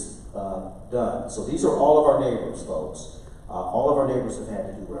districts done? So these are all of our neighbors, folks. All of our neighbors have had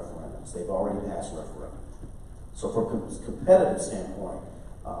to do referendums. They've already passed referendums. So from a competitive standpoint,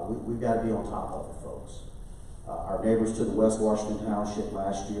 we've got to be on top of it, folks. Our neighbors to the West Washington Township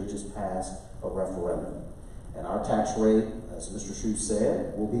last year just passed a referendum. And our tax rate, as Mr. Shreves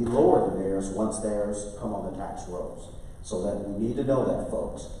said, will be lower than theirs once theirs come on the tax rolls. So that we need to know that,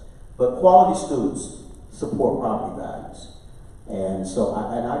 folks. But quality schools support property values. And so,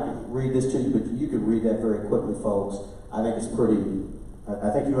 I can read this to you, but you can read that very quickly, folks. I think it's pretty, I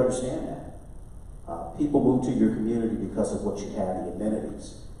think you understand that. People move to your community because of what you have, the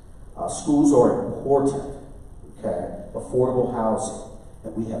amenities. Schools are important, okay? Affordable housing,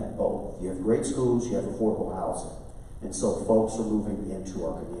 and we have both. You have great schools, you have affordable housing. And so folks are moving into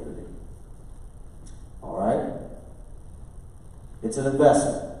our community. All right? It's an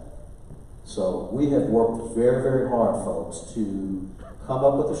investment. So we have worked very, very hard, folks, to come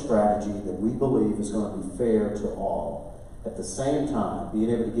up with a strategy that we believe is going to be fair to all. At the same time, being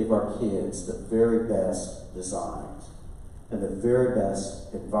able to give our kids the very best designs and the very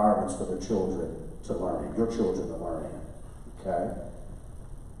best environments for their children to learn in, your children to learn in. Okay?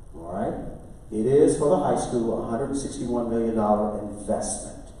 All right? It is for the high school a $161 million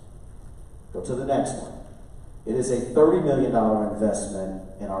investment. Go to the next one. It is a $30 million investment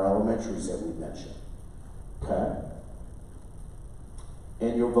in our elementaries that we mentioned. Okay?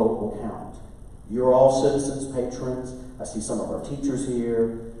 And your vote will count. You're all citizens, patrons. I see some of our teachers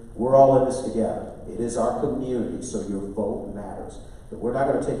here. We're all in this together. It is our community, so your vote matters. But we're not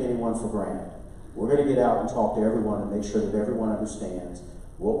going to take anyone for granted. We're going to get out and talk to everyone and make sure that everyone understands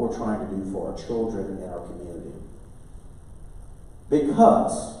what we're trying to do for our children and our community.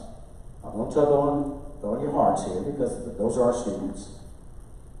 Because, I'm going to tug on your hearts here, because those are our students.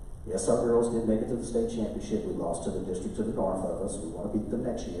 Yes, our girls did make it to the state championship. We lost to the district to the north of us. We want to beat them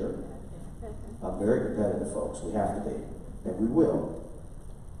next year. I'm very competitive, folks. We have to be. And we will.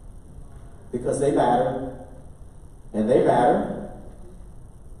 Because they matter. And they matter.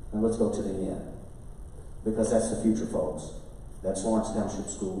 And let's go to the end. Because that's the future, folks. That's Lawrence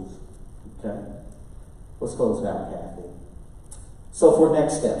Township Schools. Okay? Let's close down, Kathy. So for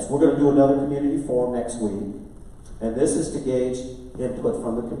next steps, we're going to do another community forum next week. And this is to gauge input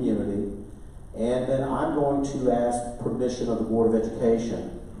from the community. And then I'm going to ask permission of the Board of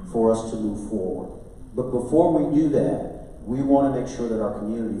Education for us to move forward. But before we do that, we want to make sure that our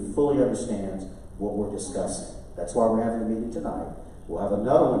community fully understands what we're discussing. That's why we're having a meeting tonight. We'll have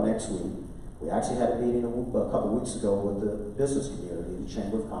another one next week. We actually had a meeting a couple weeks ago with the business community, the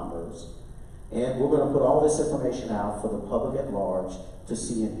Chamber of Commerce. And we're going to put all this information out for the public at large to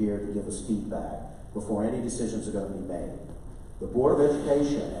see and hear, to give us feedback before any decisions are going to be made. The Board of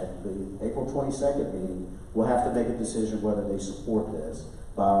Education at the April 22nd meeting will have to make a decision whether they support this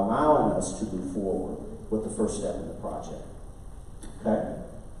by allowing us to move forward with the first step in the project. Okay?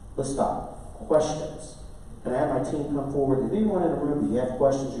 Let's stop. Questions? Can I have my team come forward? If anyone in the room, do you have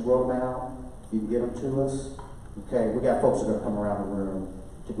questions, you wrote them out, you can get them to us? Okay, we got folks that are going to come around the room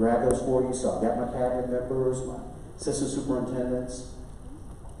to grab those for you. So I've got my cabinet members, my assistant superintendents,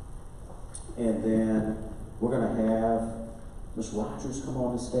 and then we're going to have Ms. Rogers come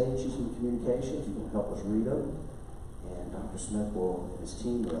on the stage. She's in communications. She's going to help us read them. And Dr. Smith and his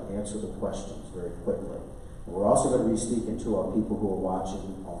team will answer the questions very quickly. And we're also going to be speaking to our people who are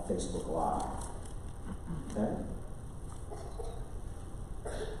watching on Facebook Live. Okay?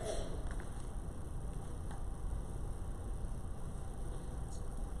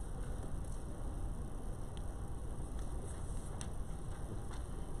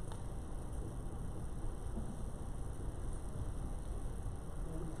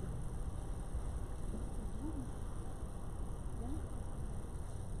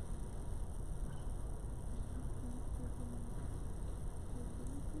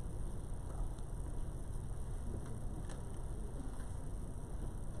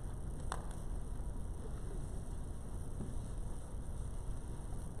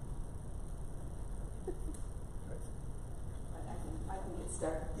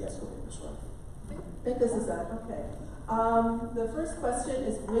 Yes, go ahead, Ms. Rogers. I think this is on. Okay. The first question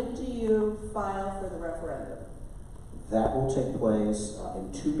is, when do you file for the referendum? That will take place in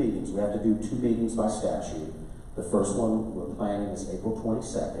 2 meetings. We have to do 2 meetings by statute. The first one we're planning is April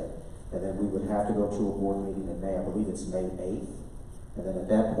 22nd, and then we would have to go to a board meeting in May. I believe it's May 8th. And then at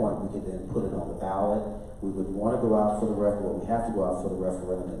that point, we could then put it on the ballot. We would want to go out for the referendum. We have to go out for the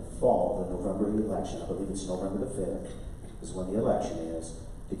referendum in fall, the November election. I believe it's November the 5th is when the election is,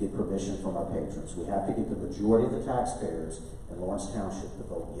 to get permission from our patrons. We have to get the majority of the taxpayers in Lawrence Township to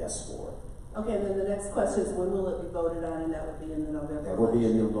vote yes for it. Okay, and then the next question is, when will it be voted on? And that would be in the November That will be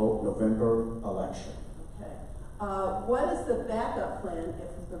in the November election. Okay. What is the backup plan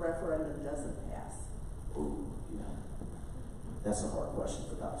if the referendum doesn't pass? Ooh, yeah. That's a hard question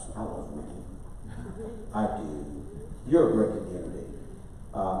for Dr. Smith. I love Ricky. I do. You're a great community.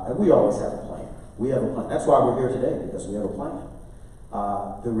 And we always have a plan. We have a plan. That's why we're here today, because we have a plan.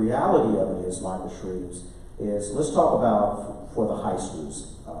 The reality of it is, Michael Shreves, is let's talk about for the high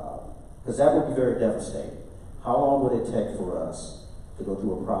schools, because that would be very devastating. How long would it take for us to go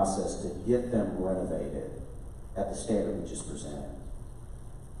through a process to get them renovated at the standard we just presented?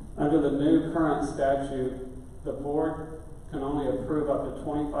 Under the new current statute, the board can only approve up to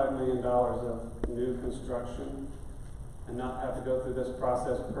 $25 million of new construction and not have to go through this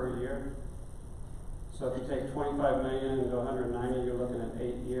process per year. So if you take 25 million and go 190, you're looking at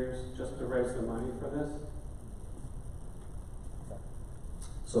 8 years just to raise the money for this.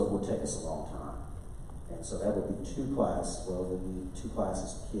 So it would take us a long time. And so that would be two classes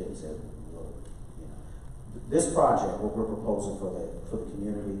of kids that will, you know. This project, what we're proposing for the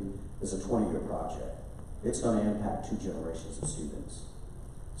community, is a 20-year project. It's going to impact 2 generations of students.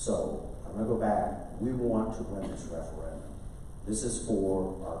 So I'm going to go back. We want to win this referendum. This is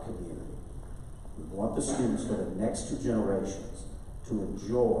for our community. We want the students for the next 2 generations to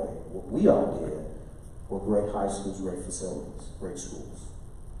enjoy what we all did, for great high schools, great facilities, great schools.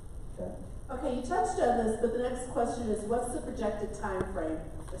 Okay? Okay, you touched on this, but the next question is, what's the projected time frame,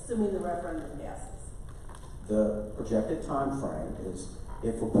 assuming the referendum passes? The projected time frame is,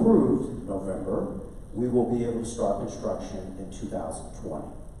 if approved November, we will be able to start construction in 2020.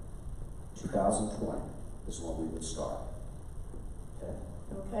 2020 is when we would start. Okay?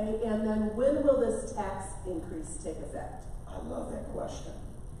 Okay, and then when will this tax increase take effect? I love that question.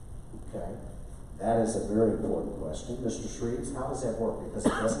 Okay? That is a very important question. Mr. Shreves, how does that work? Because it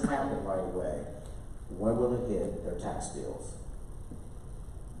doesn't happen right away. When will it hit their tax bills?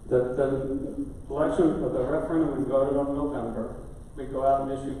 The election, the referendum, we voted on November. We go out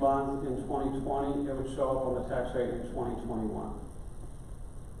and issue bonds in 2020. It would show up on the tax rate in 2021. All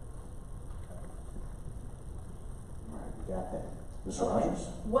right, we got that. Mr. Rogers?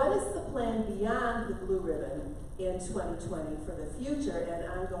 What is the plan beyond the blue ribbon in 2020 for the future and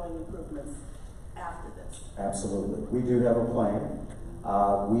ongoing improvements after this? Absolutely. We do have a plan.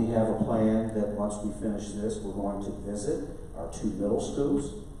 We have a plan that once we finish this, we're going to visit our 2 middle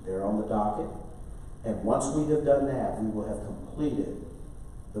schools. They're on the docket. And once we have done that, we will have completed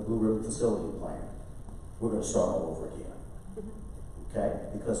the Blue Ribbon Facility Plan. We're going to start all over again.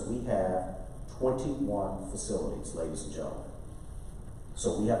 Okay? Because we have 21 facilities, ladies and gentlemen.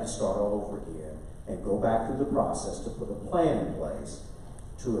 So we have to start all over again and go back through the process to put a plan in place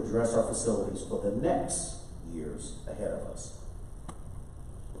to address our facilities for the next years ahead of us.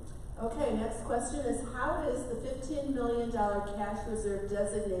 Okay, next question is, how is the $15 million cash reserve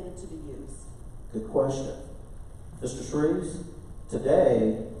designated to be used? Good question. Mr. Shreves,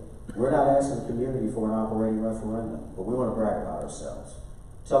 today, we're not asking the community for an operating referendum, but we want to brag about ourselves.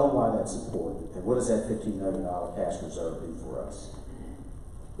 Tell them why that's important, and what does that $15 million cash reserve do for us?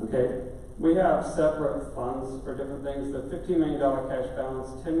 Okay, we have separate funds for different things. The $15 million cash balance,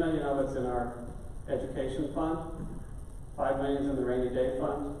 $10 million of it's in our education fund, $5 million is in the rainy day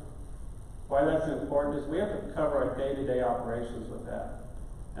fund. Why that's important is we have to cover our day-to-day operations with that.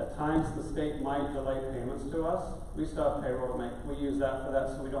 At times, the state might delay payments to us. We still have payroll to make. We use that for that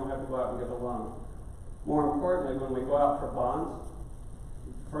so we don't have to go out and get a loan. More importantly, when we go out for bonds,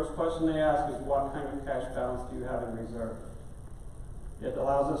 the first question they ask is, what kind of cash balance do you have in reserve? It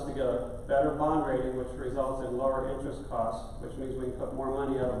allows us to get a better bond rating, which results in lower interest costs, which means we can put more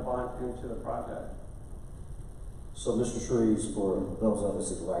money out of bond into the project. So, Mr. Shreves, for those of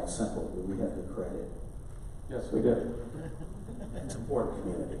us that like simple, do we have good credit? Yes, we do. It's important,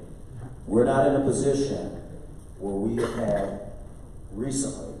 community. We're not in a position where we have had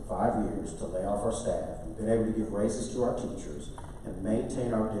recently 5 years to lay off our staff. We've been able to give raises to our teachers and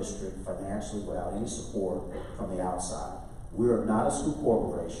maintain our district financially without any support from the outside. We are not a school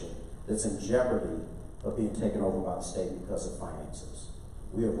corporation that's in jeopardy of being taken over by the state because of finances.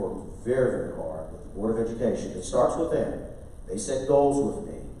 We have worked very, very hard with the Board of Education. It starts with them. They set goals with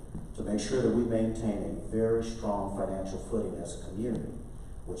me to make sure that we maintain a very strong financial footing as a community.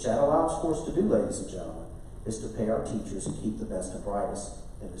 Which that allows for us to do, ladies and gentlemen, is to pay our teachers and keep the best and brightest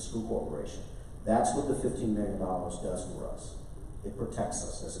in the school corporation. That's what the $15 million does for us. It protects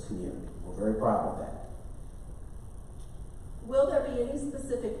us as a community. We're very proud of that. Will there be any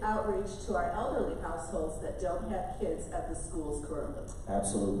specific outreach to our elderly households that don't have kids at the schools currently?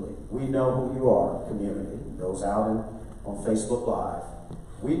 Absolutely. We know who you are, community. Those out on Facebook Live.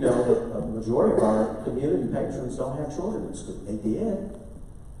 We know that a majority of our community patrons don't have children in school. They did.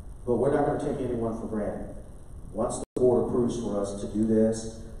 But we're not going to take anyone for granted. Once the board approves for us to do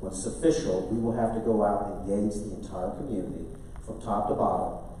this, when it's official, we will have to go out and engage the entire community from top to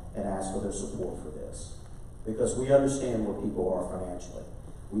bottom and ask for their support for this. Because we understand where people are financially.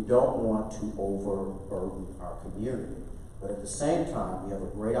 We don't want to overburden our community. But at the same time, we have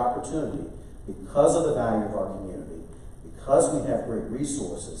a great opportunity, because of the value of our community, because we have great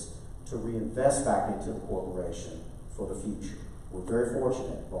resources, to reinvest back into the corporation for the future. We're very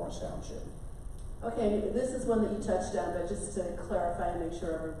fortunate in Lawrence Township. Okay, this is one that you touched on, but just to clarify and make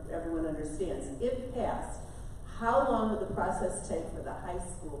sure everyone understands. If passed, how long would the process take for the high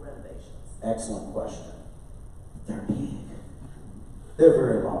school renovations? Excellent question. They're big. They're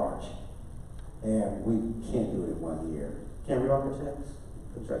very large. And we can't do it in 1 year. Can we, architects?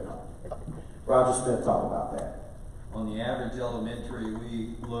 Roger Smith talked about that. On the average elementary,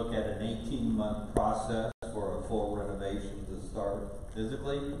 we look at an 18-month process for a full renovation to start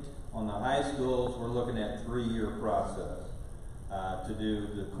physically. On the high schools, we're looking at 3-year process to do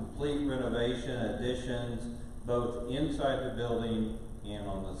the complete renovation, additions, both inside the building and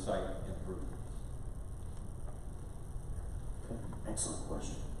on the site improvements. Excellent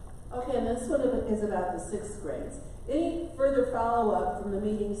question. Okay, and this one is about the 6th grades. Any further follow-up from the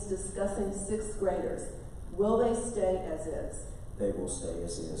meetings discussing 6th graders? Will they stay as is? They will stay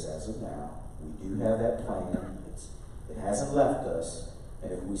as is as of now. We do have that plan. It hasn't left us.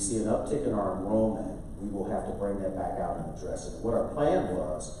 And if we see an uptick in our enrollment, we will have to bring that back out and address it. What our plan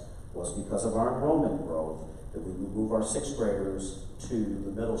was because of our enrollment growth, that we would move our 6th graders to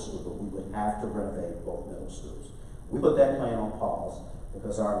the middle school, but we would have to renovate both middle schools. We put that plan on pause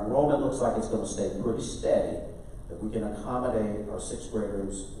because our enrollment looks like it's going to stay pretty steady, that we can accommodate our 6th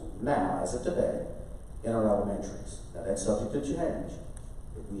graders now, as of today, in our elementaries. Now that's subject to change.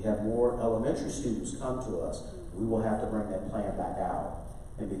 If we have more elementary students come to us, we will have to bring that plan back out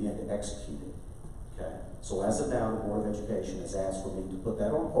and begin to execute it. Okay? So as of now, the Board of Education has asked for me to put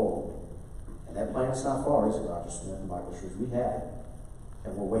that on hold. And that plan is not far, is it, Dr. Smith and Michael Shrews? We have it.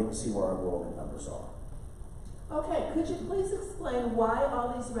 And we'll wait and see where our enrollment numbers are. Okay, could you please explain why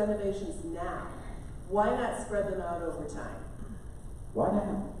all these renovations now? Why not spread them out over time? Why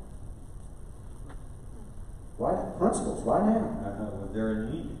now? Why principals? Why now? Was there a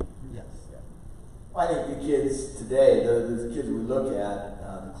need? Yes. Well, I think the kids today, the kids we look at,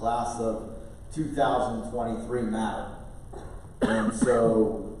 the class of 2023 matter. And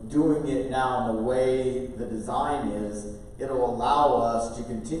so doing it now in the way the design is, it'll allow us to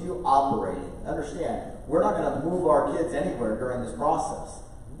continue operating. Understand, we're not going to move our kids anywhere during this process.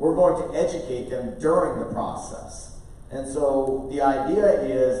 We're going to educate them during the process. And so the idea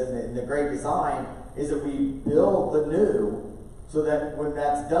is, in the great design, is that we build the new so that when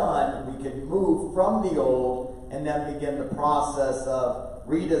that's done, we can move from the old and then begin the process of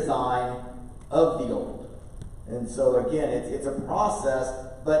redesign of the old. And so again, it's a process,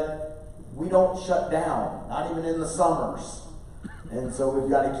 but we don't shut down, not even in the summers. And so we've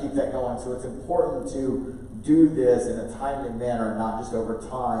got to keep that going. So it's important to do this in a timely manner, not just over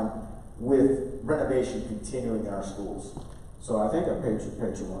time, with renovation continuing in our schools. So I think I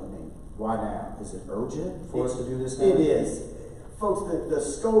picture one of me. Why now? Is it urgent for us to do this now? It is. Folks, the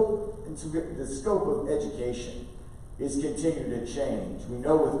scope of education is continuing to change. We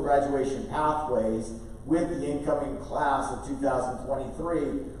know with graduation pathways, with the incoming class of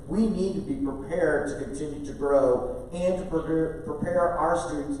 2023, we need to be prepared to continue to grow and to prepare our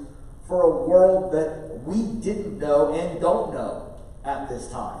students for a world that we didn't know and don't know at this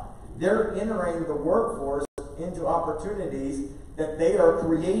time. They're entering the workforce into opportunities that they are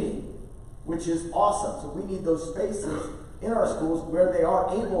creating, which is awesome. So we need those spaces in our schools where they are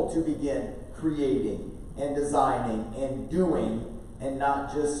able to begin creating and designing and doing, and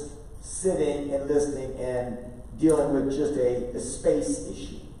not just sitting and listening and dealing with just a space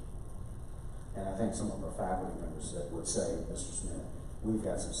issue. And I think some of our faculty members that would say, Mr. Smith, we've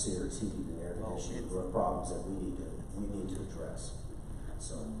got some serious heating and air conditioning problems that we need to address.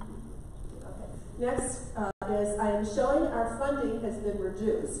 So, Next is, I am showing our funding has been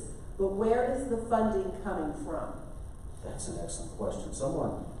reduced, but where is the funding coming from? that's an excellent question.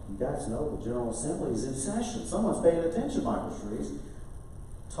 Someone, you guys know the General Assembly is in session. Someone's paying attention, Michael Shrews.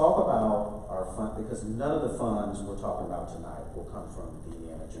 Talk about our fund, because none of the funds we're talking about tonight will come from the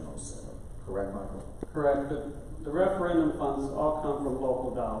Indiana General Assembly. Correct, Michael? Correct. The referendum funds all come from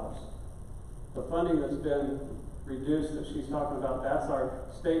local dollars. The funding that's been reduced that she's talking about, that's our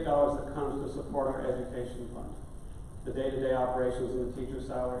state dollars that comes to support our education fund, the day-to-day operations and the teacher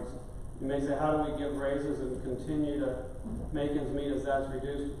salaries. You may say, how do we give raises and continue to make ends meet as that's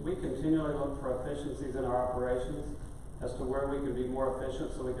reduced? We continually look for efficiencies in our operations as to where we can be more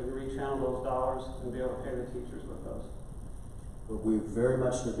efficient so we can rechannel those dollars and be able to pay the teachers with those. But we're very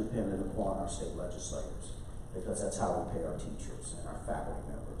much dependent upon our state legislators, because that's how we pay our teachers and our faculty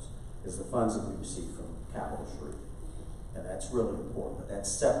members, is the funds that we receive from Capitol Street. And that's really important, but that's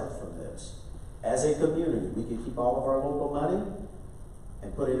separate from this. As a community, we can keep all of our local money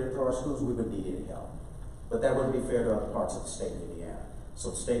and put it into our schools, we would need any help. But that wouldn't be fair to other parts of the state of Indiana.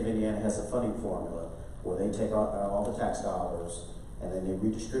 So the state of Indiana has a funding formula where they take all the tax dollars and then they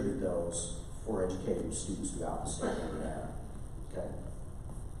redistribute those for educating students throughout the state of Indiana. Okay?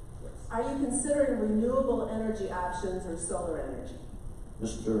 Are you considering renewable energy options or solar energy?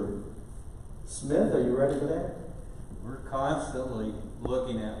 Mr. Smith, are you ready for that? We're constantly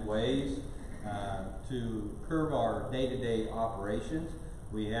looking at ways to curb our day-to-day operations.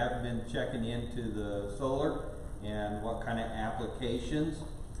 We have been checking into the solar. and what kind of applications.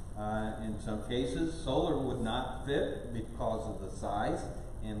 In some cases, solar would not fit because of the size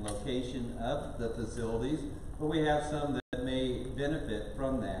and location of the facilities, but we have some that may benefit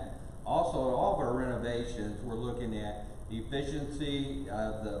from that. Also, in all of our renovations, we're looking at efficiency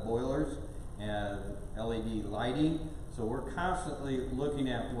of the boilers and LED lighting. So we're constantly looking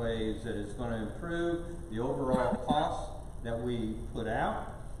at ways that it's going to improve the overall cost that we put out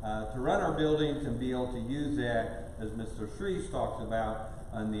to run our buildings and be able to use that, as Mr. Shreves talks about,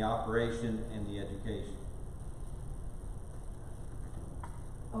 on the operation and the education.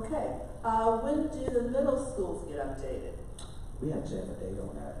 Okay, when do the middle schools get updated? We actually have a date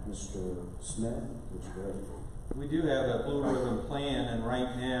on that. Mr. Smith, would you ready? We do have a blue ribbon plan, and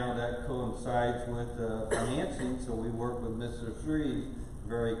right now that coincides with financing, so we work with Mr. Shreves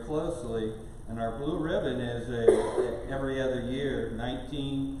very closely. And our blue ribbon is every other year,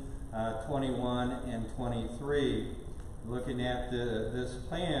 19, 21, and 23. Looking at this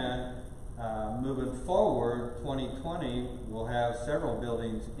plan, moving forward, 2020, we'll have several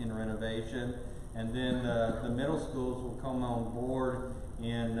buildings in renovation, and then the middle schools will come on board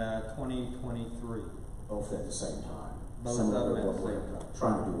in 2023. Both at the same time. Both Similar of them to at the what same we're time.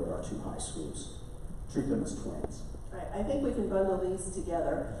 trying to do with our two high schools. Treat them as twins. All right, I think we can bundle these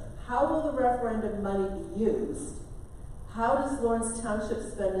together. How will the referendum money be used? How does Lawrence Township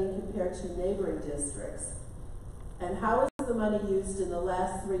spending compare to neighboring districts? And how is the money used in the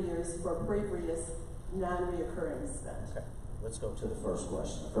last 3 years for previous non-reoccurring spend? Okay. Let's go to the first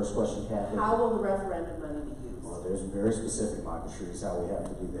question. The first question, Kathy. How will the referendum money be used? Well, there's very specific, Michael Shreves, how we have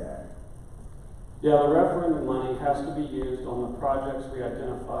to do that. Yeah, the referendum money has to be used on the projects we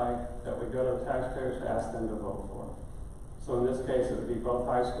identify that we go to the taxpayers to ask them to vote for. So in this case, it would be both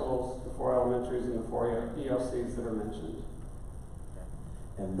high schools, the 4 elementaries, and the 4 ELCs that are mentioned.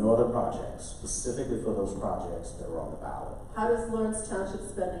 And no other projects, specifically for those projects that are on the ballot. How does Lawrence Township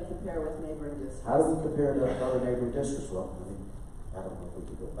spending compare with neighboring districts? How do we compare to other neighboring districts? Well, I don't know if we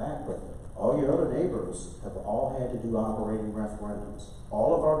could go back, but all your other neighbors have all had to do operating referendums.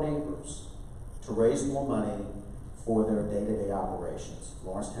 All of our neighbors to raise more money for their day-to-day operations.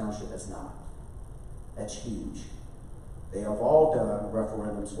 Lawrence Township has not. That's huge. They have all done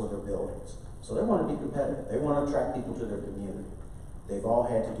referendums for their buildings. So they want to be competitive. They want to attract people to their community. They've all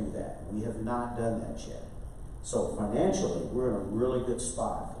had to do that. We have not done that yet. So financially, we're in a really good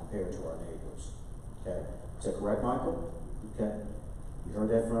spot compared to our neighbors. Okay? Is that correct, Michael? Okay. You heard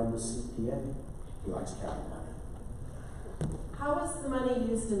that from the CPA. He likes counting money. How was the money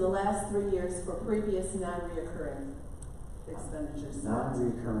used in the last 3 years for previous non-reoccurring expenditures?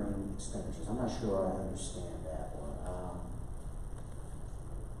 Non-recurring expenditures. I'm not sure I understand that one.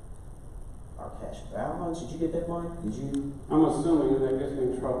 Our cash balance. Did you get that, Mike? Did you? I'm assuming that gets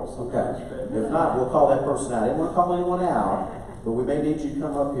me in trouble sometimes. Okay. If not, we'll call that person out. I didn't want to call anyone out, but we may need you to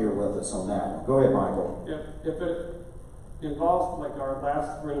come up here with us on that one. Go ahead, Michael. If it involves like our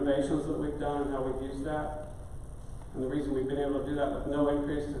last renovations that we've done and how we've used that, and the reason we've been able to do that with no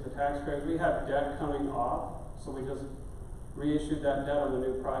increase to the taxpayers, we have debt coming off, so we just reissued that debt on the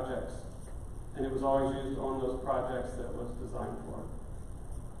new projects. And it was always used on those projects that it was designed for.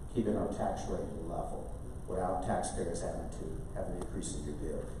 Keeping our tax rate level without taxpayers having to have an increase in your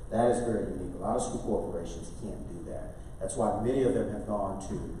bill. That is very unique. A lot of school corporations can't do that. That's why many of them have gone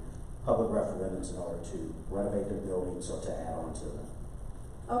to public referendums in order to renovate their buildings or to add on to them.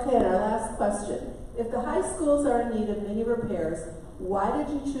 Okay, and our last question. If the high schools are in need of many repairs, why did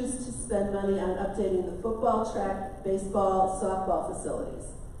you choose to spend money on updating the football, track, baseball, softball facilities?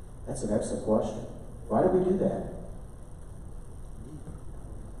 That's an excellent question. Why did we do that?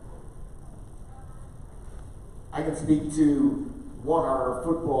 I can speak to one, our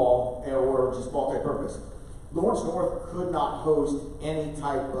football or just multi-purpose. Lawrence North could not host any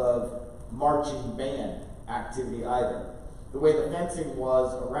type of marching band activity either. The way the fencing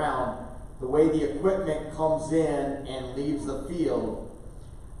was around, the way the equipment comes in and leaves the field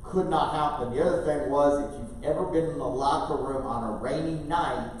could not happen. The other thing was, if you've ever been in the locker room on a rainy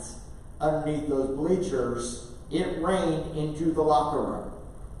night underneath those bleachers, it rained into the locker room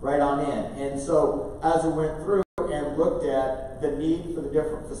right on in. And so as we went through and looked at the need for the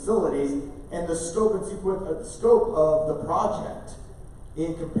different facilities and the scope and the scope of the project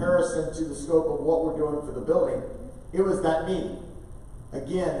in comparison to the scope of what we're doing for the building, it was that need.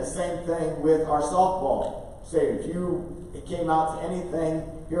 Again, the same thing with our softball. Say if it came out to anything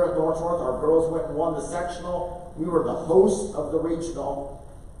here at Lawrence North, our girls went and won the sectional. We were the hosts of the regional.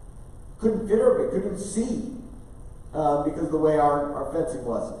 Couldn't fit her, but couldn't see because of the way our fencing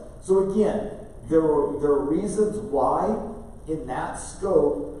was. So again, there were reasons why in that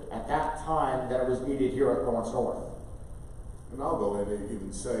scope at that time that was needed here at Lawrence North? And I'll go ahead and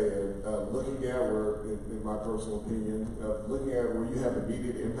even say, looking at where, in my personal opinion, looking at where you have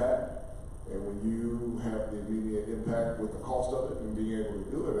immediate impact, and when you have the immediate impact with the cost of it and being able to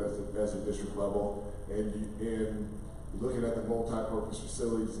do it as a district level, and looking at the multi-purpose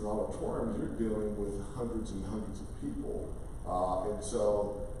facilities and auditoriums, you're dealing with hundreds and hundreds of people. And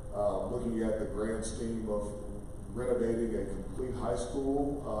so looking at the grand scheme of renovating a complete high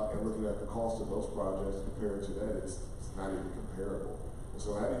school and looking at the cost of those projects compared to that, it's not even comparable. And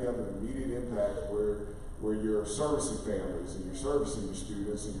so how do you have an immediate impact where you're servicing families and you're servicing your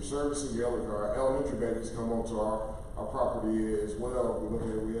students and you're servicing our elementary babies come onto our property as well.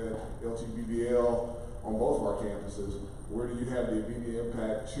 We had LTBBL on both of our campuses. Where do you have the immediate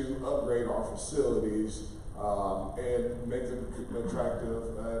impact to upgrade our facilities and make them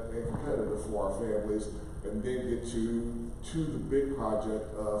attractive and competitive for our families, and then get to the big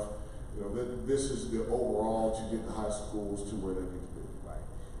project of, this is the overall to get the high schools to where they need to be. Right.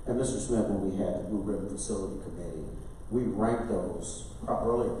 And Mr. Smith, when we had the Blue Ribbon Facility Committee, we ranked those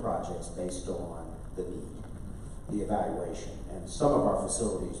earlier projects based on the need, the evaluation. And some of our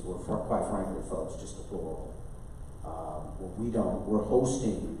facilities were, quite frankly, folks, just deplorable. We're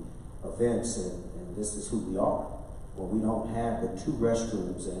hosting events, and this is who we are. When we don't have the 2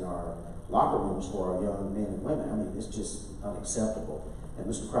 restrooms in our locker rooms for our young men and women, I mean, it's just unacceptable. And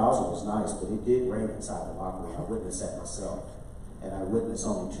Mr. Krause was nice, but it did rain inside the locker room. I witnessed that myself. And I witnessed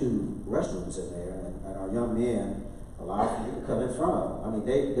only 2 restrooms in there, and our young men allowed for you to come in front of them. I mean,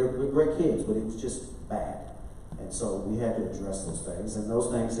 they're great kids, but it was just bad. And so we had to address those things, and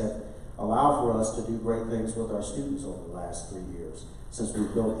those things have allowed for us to do great things with our students over the last 3 years since we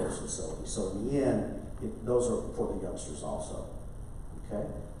built those facilities. So in the end, those are for the youngsters also. Okay?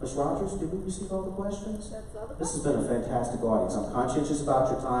 Ms. Rogers, did we receive all the questions? This has been a fantastic audience. I'm conscientious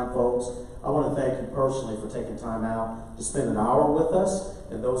about your time, folks. I want to thank you personally for taking time out to spend an hour with us,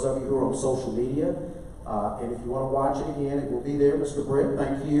 and those of you who are on social media. And if you want to watch it again, it will be there. Mr. Britt,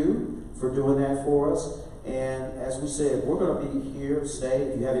 thank you for doing that for us. And as we said, we're going to be here to stay.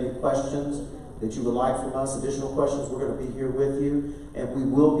 If you have any questions that you would like from us, additional questions, we're going to be here with you. And we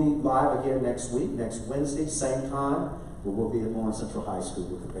will be live again next week, next Wednesday, same time, where we'll be at Lawrence Central High School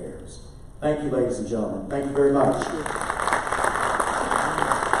with the Bears. Thank you, ladies and gentlemen. Thank you very much.